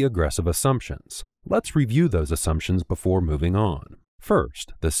some pretty aggressive assumptions. Let's review those assumptions before moving on.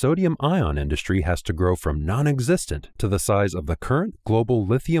 First, the sodium-ion industry has to grow from non-existent to the size of the current global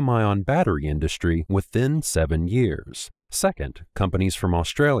lithium-ion battery industry within 7 years. Second, companies from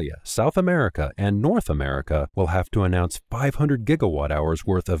Australia, South America, and North America will have to announce 500 gigawatt-hours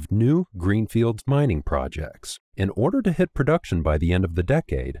worth of new greenfield mining projects. In order to hit production by the end of the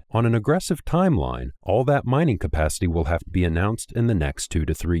decade, on an aggressive timeline, all that mining capacity will have to be announced in the next 2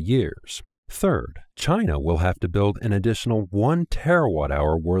 to 3 years. Third, China will have to build an additional 1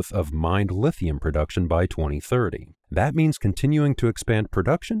 terawatt-hour worth of mined lithium production by 2030. That means continuing to expand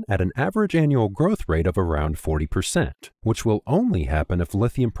production at an average annual growth rate of around 40%, which will only happen if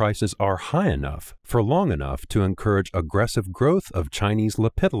lithium prices are high enough for long enough to encourage aggressive growth of Chinese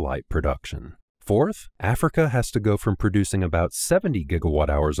lepidolite production. Fourth, Africa has to go from producing about 70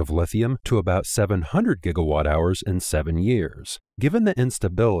 gigawatt-hours of lithium to about 700 gigawatt-hours in 7 years. Given the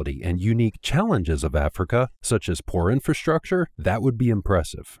instability and unique challenges of Africa, such as poor infrastructure, that would be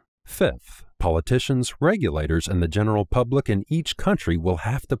impressive. Fifth, politicians, regulators, and the general public in each country will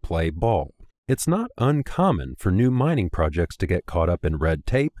have to play ball. It's not uncommon for new mining projects to get caught up in red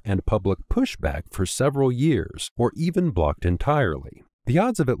tape and public pushback for several years, or even blocked entirely. The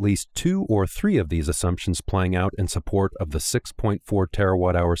odds of at least 2 or 3 of these assumptions playing out in support of the 6.4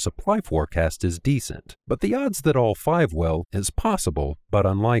 terawatt-hour supply forecast is decent, but the odds that all 5 will is possible but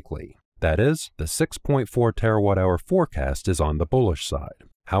unlikely. That is, the 6.4 terawatt-hour forecast is on the bullish side.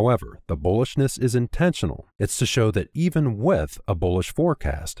 However, the bullishness is intentional. It's to show that even with a bullish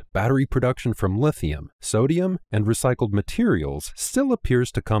forecast, battery production from lithium, sodium, and recycled materials still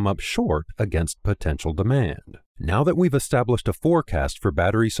appears to come up short against potential demand. Now that we've established a forecast for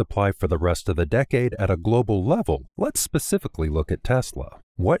battery supply for the rest of the decade at a global level, let's specifically look at Tesla.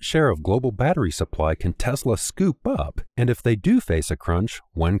 What share of global battery supply can Tesla scoop up? And if they do face a crunch,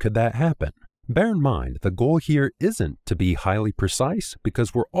 when could that happen? Bear in mind, the goal here isn't to be highly precise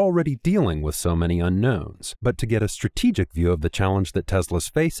because we're already dealing with so many unknowns, but to get a strategic view of the challenge that Tesla's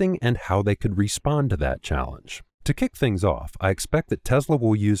facing and how they could respond to that challenge. To kick things off, I expect that Tesla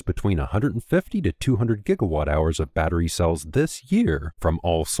will use between 150 to 200 gigawatt-hours of battery cells this year from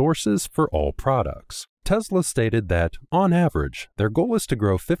all sources for all products. Tesla stated that, on average, their goal is to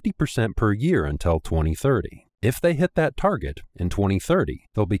grow 50% per year until 2030. If they hit that target, in 2030,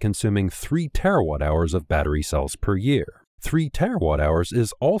 they'll be consuming 3 terawatt-hours of battery cells per year. 3 terawatt-hours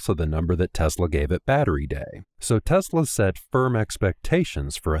is also the number that Tesla gave at Battery Day. So Tesla set firm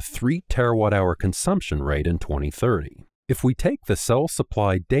expectations for a 3 terawatt-hour consumption rate in 2030. If we take the cell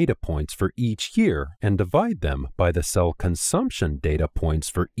supply data points for each year and divide them by the cell consumption data points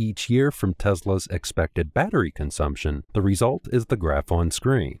for each year from Tesla's expected battery consumption, the result is the graph on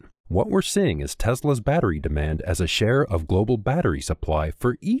screen. What we're seeing is Tesla's battery demand as a share of global battery supply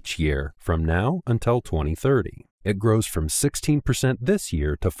for each year from now until 2030. It grows from 16% this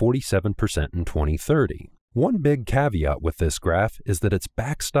year to 47% in 2030. One big caveat with this graph is that it's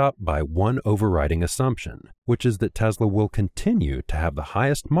backstopped by one overriding assumption, which is that Tesla will continue to have the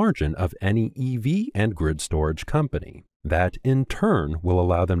highest margin of any EV and grid storage company. That, in turn, will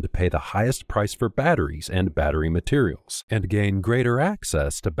allow them to pay the highest price for batteries and battery materials, and gain greater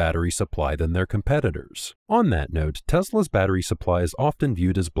access to battery supply than their competitors. On that note, Tesla's battery supply is often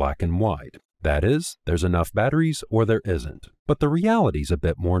viewed as black and white. That is, there's enough batteries or there isn't. But the reality's a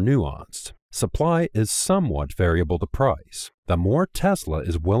bit more nuanced. Supply is somewhat variable to price. The more Tesla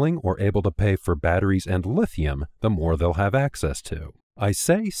is willing or able to pay for batteries and lithium, the more they'll have access to. I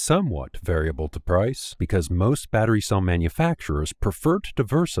say somewhat variable to price because most battery cell manufacturers prefer to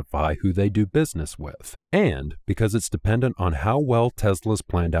diversify who they do business with, and because it's dependent on how well Tesla's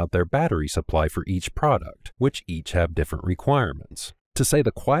planned out their battery supply for each product, which each have different requirements. To say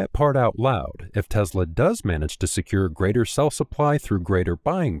the quiet part out loud, if Tesla does manage to secure greater cell supply through greater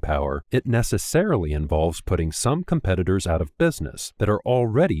buying power, it necessarily involves putting some competitors out of business that are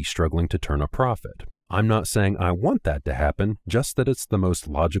already struggling to turn a profit. I'm not saying I want that to happen, just that it's the most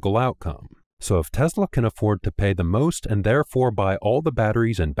logical outcome. So if Tesla can afford to pay the most and therefore buy all the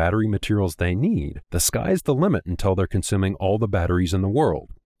batteries and battery materials they need, the sky's the limit until they're consuming all the batteries in the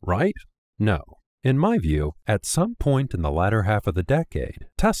world, right? No. In my view, at some point in the latter half of the decade,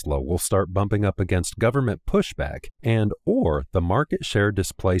 Tesla will start bumping up against government pushback and/or the market share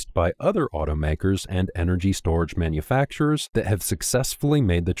displaced by other automakers and energy storage manufacturers that have successfully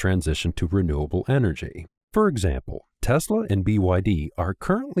made the transition to renewable energy. For example, Tesla and BYD are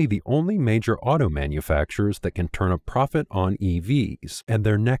currently the only major auto manufacturers that can turn a profit on EVs, and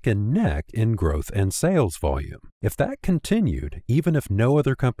they're neck and neck in growth and sales volume. If that continued, even if no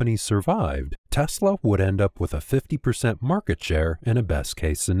other companies survived, Tesla would end up with a 50% market share in a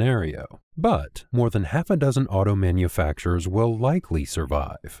best-case scenario. But more than half a dozen auto manufacturers will likely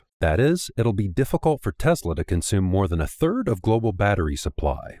survive. That is, it'll be difficult for Tesla to consume more than a third of global battery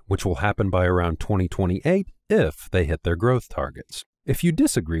supply, which will happen by around 2028 if they hit their growth targets. If you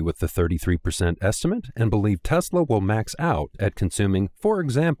disagree with the 33% estimate and believe Tesla will max out at consuming, for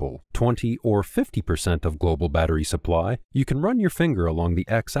example, 20 or 50% of global battery supply, you can run your finger along the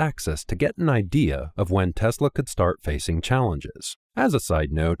x-axis to get an idea of when Tesla could start facing challenges. As a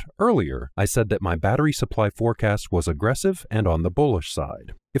side note, earlier I said that my battery supply forecast was aggressive and on the bullish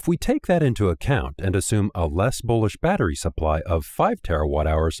side. If we take that into account and assume a less bullish battery supply of 5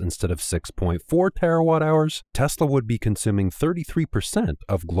 terawatt-hours instead of 6.4 terawatt-hours, Tesla would be consuming 33%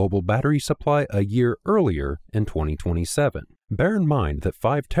 of global battery supply a year earlier in 2027. Bear in mind that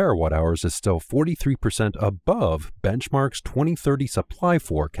 5 terawatt-hours is still 43% above Benchmark's 2030 supply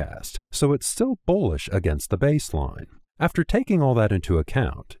forecast, so it's still bullish against the baseline. After taking all that into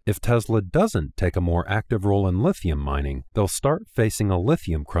account, if Tesla doesn't take a more active role in lithium mining, they'll start facing a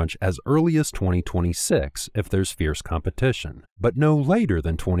lithium crunch as early as 2026 if there's fierce competition, but no later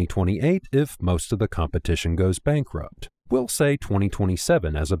than 2028 if most of the competition goes bankrupt. We'll say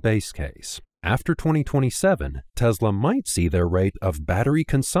 2027 as a base case. After 2027, Tesla might see their rate of battery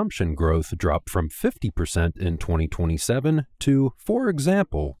consumption growth drop from 50% in 2027 to, for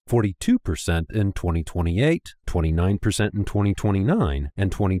example, 42% in 2028, 29% in 2029,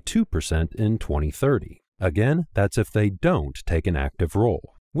 and 22% in 2030. Again, that's if they don't take an active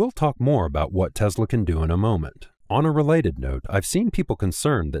role. We'll talk more about what Tesla can do in a moment. On a related note, I've seen people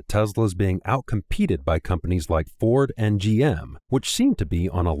concerned that Tesla is being outcompeted by companies like Ford and GM, which seem to be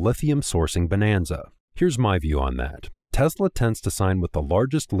on a lithium sourcing bonanza. Here's my view on that. Tesla tends to sign with the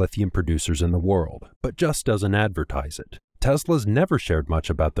largest lithium producers in the world, but just doesn't advertise it. Tesla's never shared much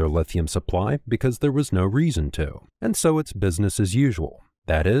about their lithium supply because there was no reason to, and so it's business as usual.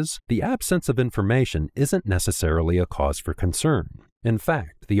 That is, the absence of information isn't necessarily a cause for concern. In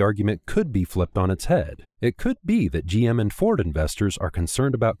fact, the argument could be flipped on its head. It could be that GM and Ford investors are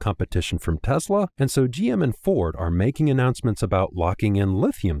concerned about competition from Tesla, and so GM and Ford are making announcements about locking in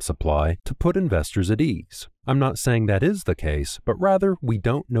lithium supply to put investors at ease. I'm not saying that is the case, but rather we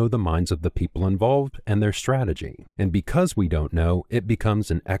don't know the minds of the people involved and their strategy. And because we don't know, it becomes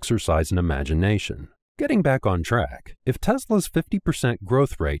an exercise in imagination. Getting back on track, if Tesla's 50%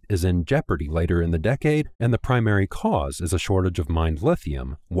 growth rate is in jeopardy later in the decade and the primary cause is a shortage of mined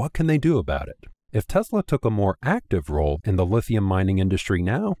lithium, what can they do about it? If Tesla took a more active role in the lithium mining industry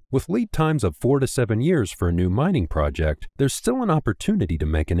now, with lead times of 4 to 7 years for a new mining project, there's still an opportunity to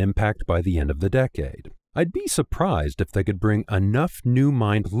make an impact by the end of the decade. I'd be surprised if they could bring enough new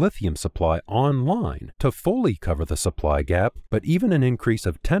mined lithium supply online to fully cover the supply gap, but even an increase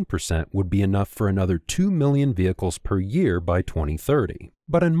of 10% would be enough for another 2 million vehicles per year by 2030.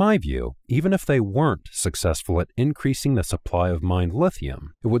 But in my view, even if they weren't successful at increasing the supply of mined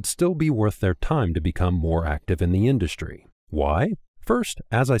lithium, it would still be worth their time to become more active in the industry. Why? First,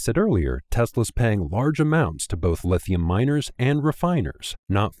 as I said earlier, Tesla's paying large amounts to both lithium miners and refiners,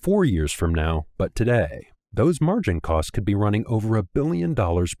 not 4 years from now, but today. Those margin costs could be running over $1 billion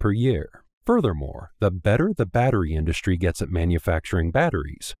per year. Furthermore, the better the battery industry gets at manufacturing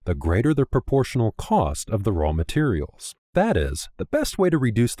batteries, the greater the proportional cost of the raw materials. That is, the best way to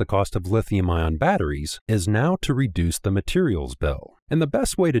reduce the cost of lithium-ion batteries is now to reduce the materials bill. And the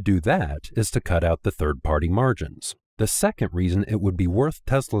best way to do that is to cut out the third-party margins. The second reason it would be worth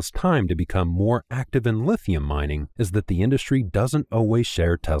Tesla's time to become more active in lithium mining is that the industry doesn't always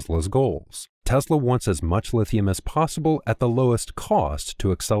share Tesla's goals. Tesla wants as much lithium as possible at the lowest cost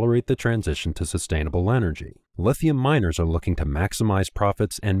to accelerate the transition to sustainable energy. Lithium miners are looking to maximize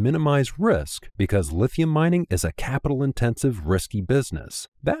profits and minimize risk because lithium mining is a capital-intensive, risky business.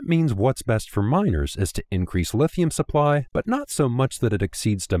 That means what's best for miners is to increase lithium supply, but not so much that it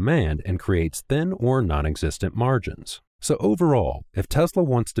exceeds demand and creates thin or non-existent margins. So overall, if Tesla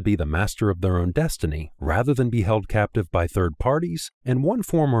wants to be the master of their own destiny, rather than be held captive by third parties, in one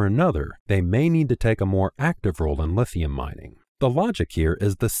form or another, they may need to take a more active role in lithium mining. The logic here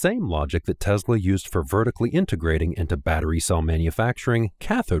is the same logic that Tesla used for vertically integrating into battery cell manufacturing,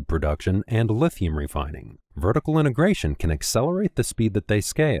 cathode production, and lithium refining. Vertical integration can accelerate the speed that they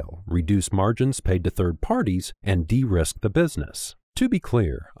scale, reduce margins paid to third parties, and de-risk the business. To be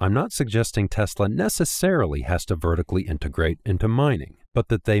clear, I'm not suggesting Tesla necessarily has to vertically integrate into mining. but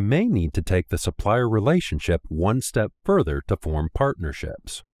that they may need to take the supplier relationship one step further to form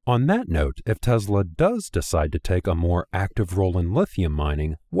partnerships. On that note, if Tesla does decide to take a more active role in lithium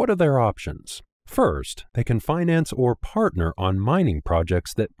mining, what are their options? First, they can finance or partner on mining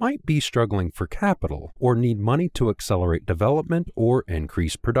projects that might be struggling for capital or need money to accelerate development or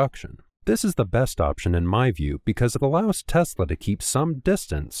increase production. This is the best option in my view because it allows Tesla to keep some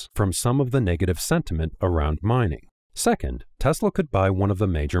distance from some of the negative sentiment around mining. Second, Tesla could buy one of the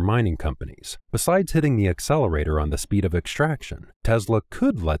major mining companies. Besides hitting the accelerator on the speed of extraction, Tesla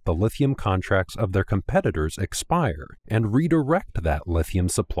could let the lithium contracts of their competitors expire and redirect that lithium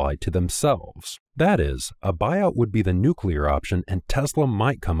supply to themselves. That is, a buyout would be the nuclear option and Tesla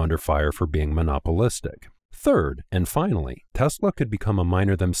might come under fire for being monopolistic. Third, and finally, Tesla could become a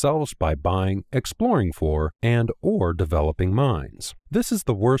miner themselves by buying, exploring for, and/or developing mines. This is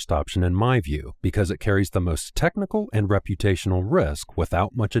the worst option in my view because it carries the most technical and reputational risk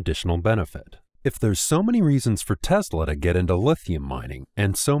without much additional benefit. If there's so many reasons for Tesla to get into lithium mining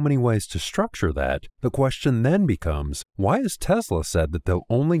and so many ways to structure that, the question then becomes, why has Tesla said that they'll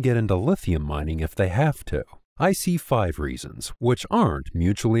only get into lithium mining if they have to? I see 5 reasons, which aren't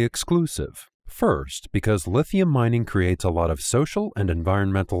mutually exclusive. First, because lithium mining creates a lot of social and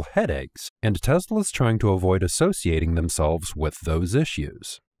environmental headaches, and Tesla's trying to avoid associating themselves with those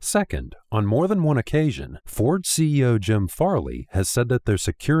issues. Second, on more than one occasion, Ford CEO Jim Farley has said that they're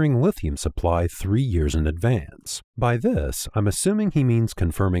securing lithium supply 3 years in advance. By this, I'm assuming he means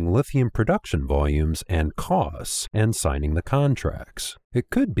confirming lithium production volumes and costs and signing the contracts.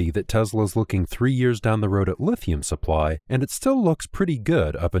 It could be that Tesla's looking 3 years down the road at lithium supply, and it still looks pretty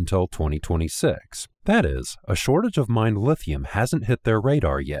good up until 2026. That is, a shortage of mined lithium hasn't hit their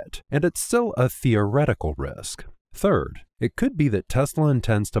radar yet, and it's still a theoretical risk. Third, it could be that Tesla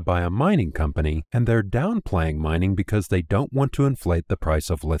intends to buy a mining company and they're downplaying mining because they don't want to inflate the price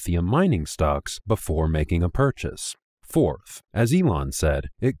of lithium mining stocks before making a purchase. Fourth, as Elon said,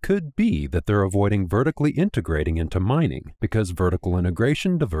 it could be that they're avoiding vertically integrating into mining because vertical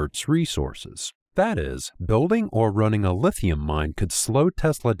integration diverts resources. That is, building or running a lithium mine could slow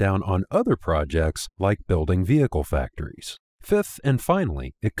Tesla down on other projects like building vehicle factories. Fifth and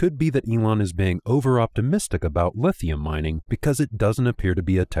finally, it could be that Elon is being over-optimistic about lithium mining because it doesn't appear to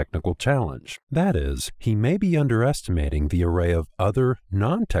be a technical challenge. That is, he may be underestimating the array of other,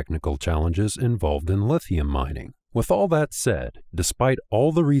 non-technical challenges involved in lithium mining. With all that said, despite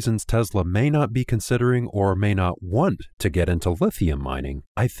all the reasons Tesla may not be considering or may not want to get into lithium mining,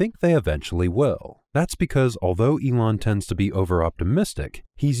 I think they eventually will. That's because although Elon tends to be over-optimistic,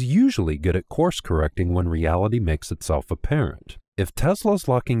 he's usually good at course correcting when reality makes itself apparent. If Tesla's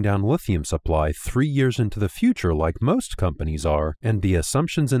locking down lithium supply 3 years into the future like most companies are, and the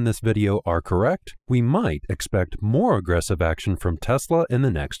assumptions in this video are correct, we might expect more aggressive action from Tesla in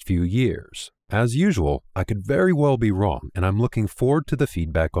the next few years. As usual, I could very well be wrong, and I'm looking forward to the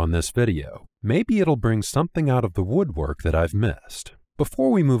feedback on this video. Maybe it'll bring something out of the woodwork that I've missed.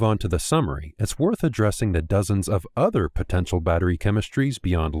 Before we move on to the summary, it's worth addressing the dozens of other potential battery chemistries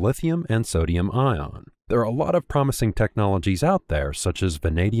beyond lithium and sodium ion. There are a lot of promising technologies out there, such as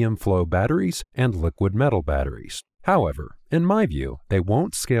vanadium flow batteries and liquid metal batteries. However, in my view, they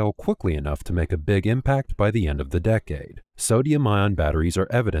won't scale quickly enough to make a big impact by the end of the decade. Sodium-ion batteries are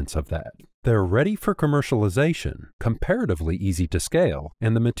evidence of that. They're ready for commercialization, comparatively easy to scale,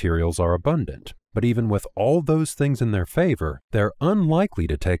 and the materials are abundant. But even with all those things in their favor, they're unlikely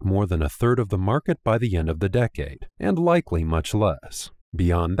to take more than a third of the market by the end of the decade, and likely much less.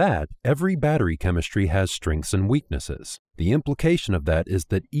 Beyond that, every battery chemistry has strengths and weaknesses. The implication of that is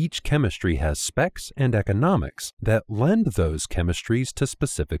that each chemistry has specs and economics that lend those chemistries to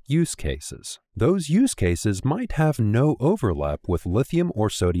specific use cases. Those use cases might have no overlap with lithium or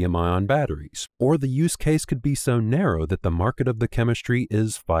sodium-ion batteries, or the use case could be so narrow that the market of the chemistry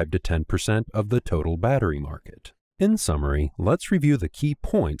is 5 to 10% of the total battery market. In summary, let's review the key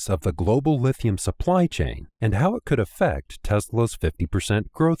points of the global lithium supply chain and how it could affect Tesla's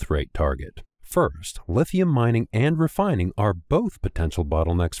 50% growth rate target. First, lithium mining and refining are both potential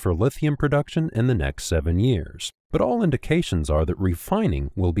bottlenecks for lithium production in the next 7 years, but all indications are that refining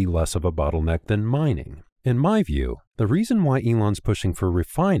will be less of a bottleneck than mining. In my view, the reason why Elon's pushing for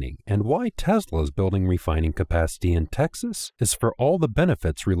refining and why Tesla is building refining capacity in Texas is for all the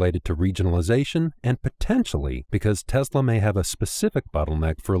benefits related to regionalization and potentially because Tesla may have a specific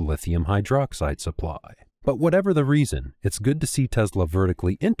bottleneck for lithium hydroxide supply. But whatever the reason, it's good to see Tesla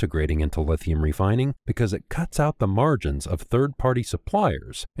vertically integrating into lithium refining because it cuts out the margins of third-party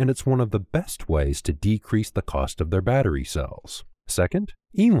suppliers and it's one of the best ways to decrease the cost of their battery cells. Second,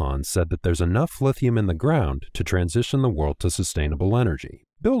 Elon said that there's enough lithium in the ground to transition the world to sustainable energy.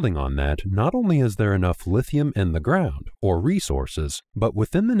 Building on that, not only is there enough lithium in the ground, or resources, but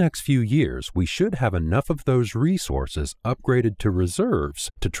within the next few years, we should have enough of those resources upgraded to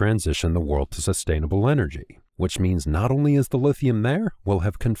reserves to transition the world to sustainable energy. Which means not only is the lithium there, we'll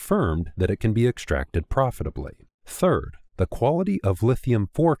have confirmed that it can be extracted profitably. Third, the quality of lithium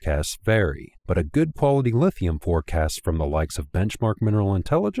forecasts vary, but a good quality lithium forecast from the likes of Benchmark Mineral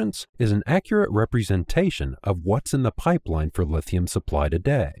Intelligence is an accurate representation of what's in the pipeline for lithium supply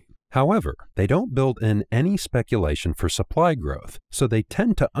today. However, they don't build in any speculation for supply growth, so they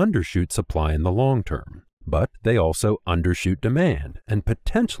tend to undershoot supply in the long term. But they also undershoot demand, and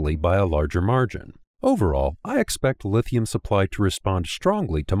potentially by a larger margin. Overall, I expect lithium supply to respond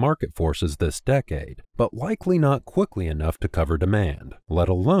strongly to market forces this decade, but likely not quickly enough to cover demand, let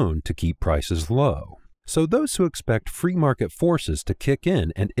alone to keep prices low. So those who expect free market forces to kick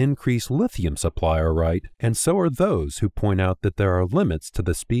in and increase lithium supply are right, and so are those who point out that there are limits to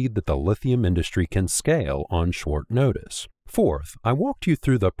the speed that the lithium industry can scale on short notice. Fourth, I walked you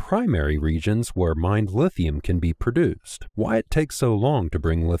through the primary regions where mined lithium can be produced, why it takes so long to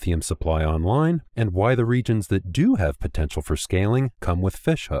bring lithium supply online, and why the regions that do have potential for scaling come with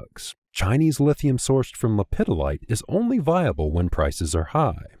fishhooks. Chinese lithium sourced from lepidolite is only viable when prices are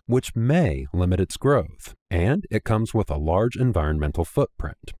high, which may limit its growth, and it comes with a large environmental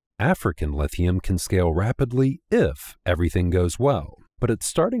footprint. African lithium can scale rapidly if everything goes well, but it's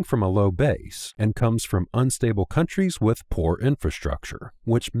starting from a low base and comes from unstable countries with poor infrastructure,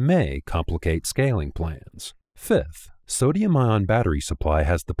 which may complicate scaling plans. Fifth, sodium-ion battery supply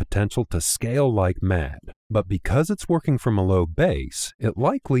has the potential to scale like mad, but because it's working from a low base, it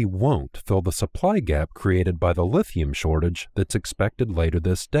likely won't fill the supply gap created by the lithium shortage that's expected later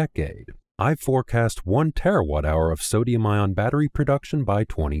this decade. I forecast 1 terawatt-hour of sodium-ion battery production by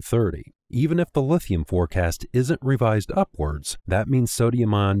 2030. Even if the lithium forecast isn't revised upwards, that means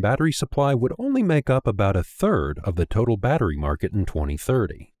sodium-ion battery supply would only make up about a third of the total battery market in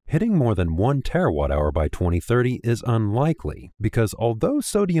 2030. Hitting more than 1 terawatt-hour by 2030 is unlikely because although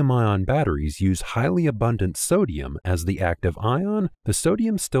sodium-ion batteries use highly abundant sodium as the active ion, the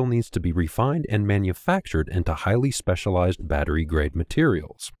sodium still needs to be refined and manufactured into highly specialized battery-grade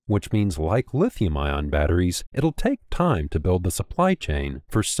materials, which means like lithium-ion batteries, it'll take time to build the supply chain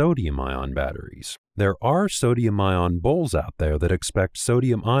for sodium-ion batteries. There are sodium-ion bulls out there that expect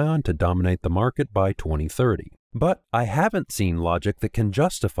sodium-ion to dominate the market by 2030. But I haven't seen logic that can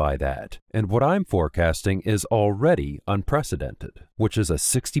justify that, and what I'm forecasting is already unprecedented, which is a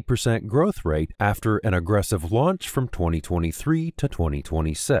 60% growth rate after an aggressive launch from 2023 to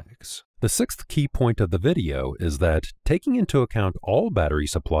 2026. The sixth key point of the video is that, taking into account all battery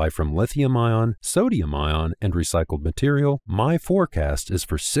supply from lithium-ion, sodium-ion, and recycled material, my forecast is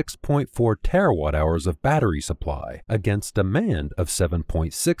for 6.4 terawatt-hours of battery supply against demand of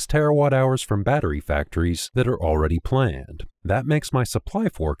 7.6 terawatt-hours from battery factories that are already planned. That makes my supply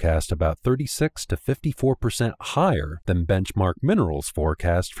forecast about 36 to 54% higher than Benchmark Minerals'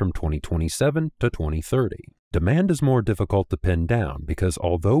 forecast from 2027 to 2030. Demand is more difficult to pin down because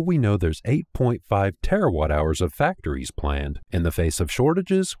although we know there's 8.5 terawatt-hours of factories planned, in the face of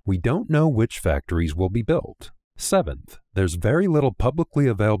shortages, we don't know which factories will be built. Seventh, there's very little publicly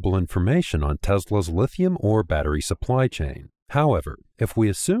available information on Tesla's lithium or battery supply chain. However, if we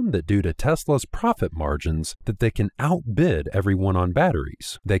assume that due to Tesla's profit margins that they can outbid everyone on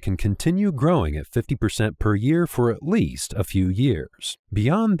batteries, they can continue growing at 50% per year for at least a few years.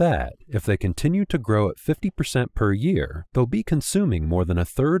 Beyond that, if they continue to grow at 50% per year, they'll be consuming more than a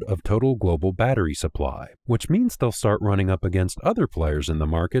third of total global battery supply, which means they'll start running up against other players in the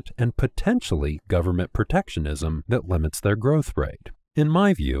market and potentially government protectionism that limits their growth rate. In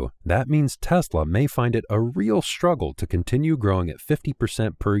my view, that means Tesla may find it a real struggle to continue growing at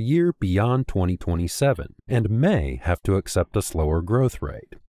 50% per year beyond 2027, and may have to accept a slower growth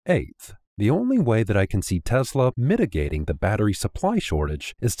rate. Eighth, the only way that I can see Tesla mitigating the battery supply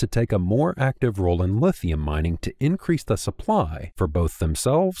shortage is to take a more active role in lithium mining to increase the supply for both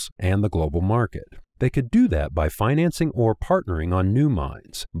themselves and the global market. They could do that by financing or partnering on new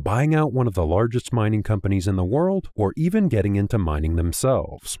mines, buying out one of the largest mining companies in the world, or even getting into mining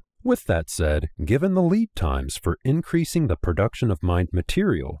themselves. With that said, given the lead times for increasing the production of mined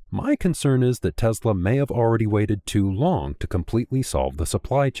material, my concern is that Tesla may have already waited too long to completely solve the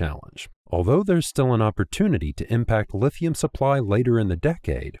supply challenge. Although there's still an opportunity to impact lithium supply later in the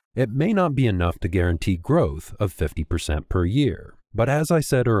decade, it may not be enough to guarantee growth of 50% per year. But as I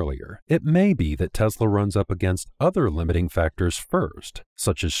said earlier, it may be that Tesla runs up against other limiting factors first,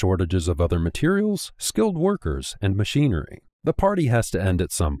 such as shortages of other materials, skilled workers, and machinery. The party has to end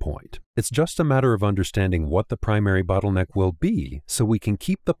at some point. It's just a matter of understanding what the primary bottleneck will be so we can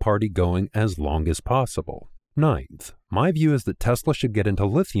keep the party going as long as possible. Ninth, my view is that Tesla should get into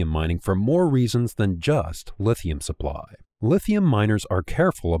lithium mining for more reasons than just lithium supply. Lithium miners are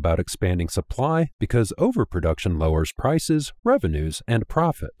careful about expanding supply because overproduction lowers prices, revenues, and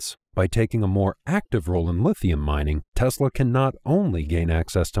profits. By taking a more active role in lithium mining, Tesla can not only gain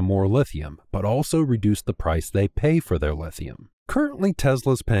access to more lithium, but also reduce the price they pay for their lithium. Currently,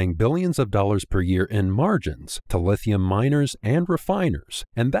 Tesla's paying billions of dollars per year in margins to lithium miners and refiners,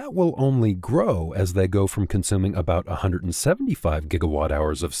 and that will only grow as they go from consuming about 175 gigawatt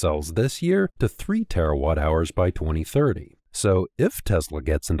hours of cells this year to 3 terawatt hours by 2030. So if Tesla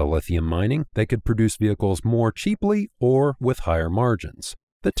gets into lithium mining, they could produce vehicles more cheaply or with higher margins.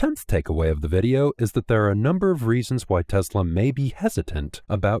 The 10th takeaway of the video is that there are a number of reasons why Tesla may be hesitant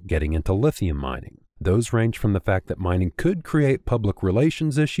about getting into lithium mining. Those range from the fact that mining could create public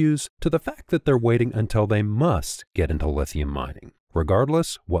relations issues to the fact that they're waiting until they must get into lithium mining.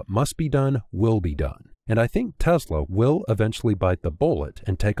 Regardless, what must be done will be done. And I think Tesla will eventually bite the bullet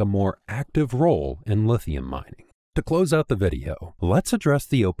and take a more active role in lithium mining. To close out the video, let's address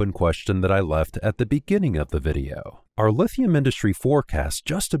the open question that I left at the beginning of the video. Are lithium industry forecasts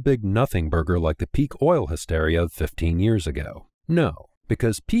just a big nothing burger like the peak oil hysteria of 15 years ago? No,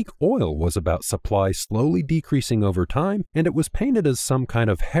 because peak oil was about supply slowly decreasing over time, and it was painted as some kind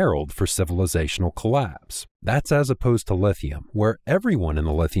of herald for civilizational collapse. That's as opposed to lithium, where everyone in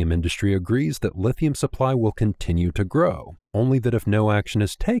the lithium industry agrees that lithium supply will continue to grow, only that if no action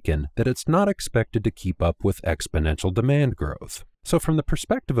is taken, that it's not expected to keep up with exponential demand growth. So from the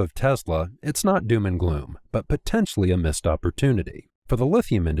perspective of Tesla, it's not doom and gloom, but potentially a missed opportunity. For the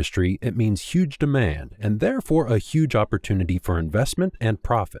lithium industry, it means huge demand and therefore a huge opportunity for investment and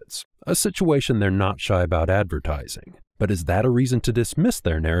profits, a situation they're not shy about advertising. But is that a reason to dismiss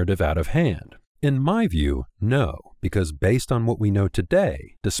their narrative out of hand? In my view, no, because based on what we know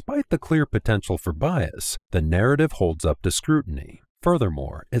today, despite the clear potential for bias, the narrative holds up to scrutiny.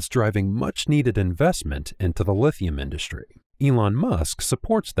 Furthermore, it's driving much-needed investment into the lithium industry. Elon Musk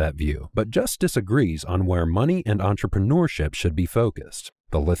supports that view, but just disagrees on where money and entrepreneurship should be focused.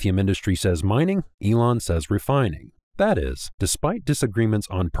 The lithium industry says mining, Elon says refining. That is, despite disagreements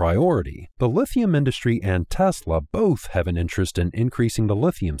on priority, the lithium industry and Tesla both have an interest in increasing the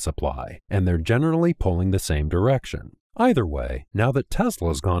lithium supply, and they're generally pulling the same direction. Either way, now that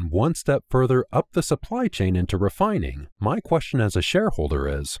Tesla's gone one step further up the supply chain into refining, my question as a shareholder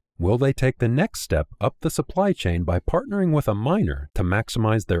is, will they take the next step up the supply chain by partnering with a miner to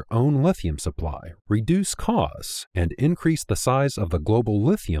maximize their own lithium supply, reduce costs, and increase the size of the global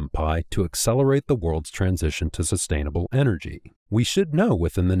lithium pie to accelerate the world's transition to sustainable energy? We should know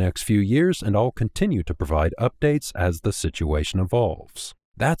within the next few years, and I'll continue to provide updates as the situation evolves.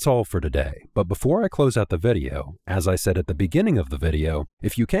 That's all for today, but before I close out the video, as I said at the beginning of the video,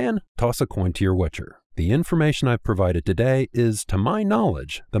 if you can, toss a coin to your witcher. The information I've provided today is, to my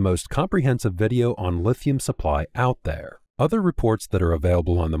knowledge, the most comprehensive video on lithium supply out there. Other reports that are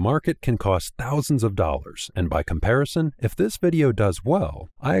available on the market can cost thousands of dollars, and by comparison, if this video does well,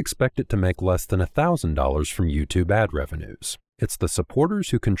 I expect it to make less than $1,000 from YouTube ad revenues. It's the supporters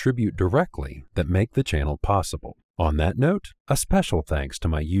who contribute directly that make the channel possible. On that note, a special thanks to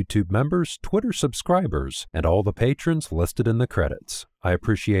my YouTube members, Twitter subscribers, and all the patrons listed in the credits. I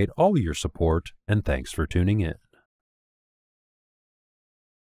appreciate all your support, and thanks for tuning in.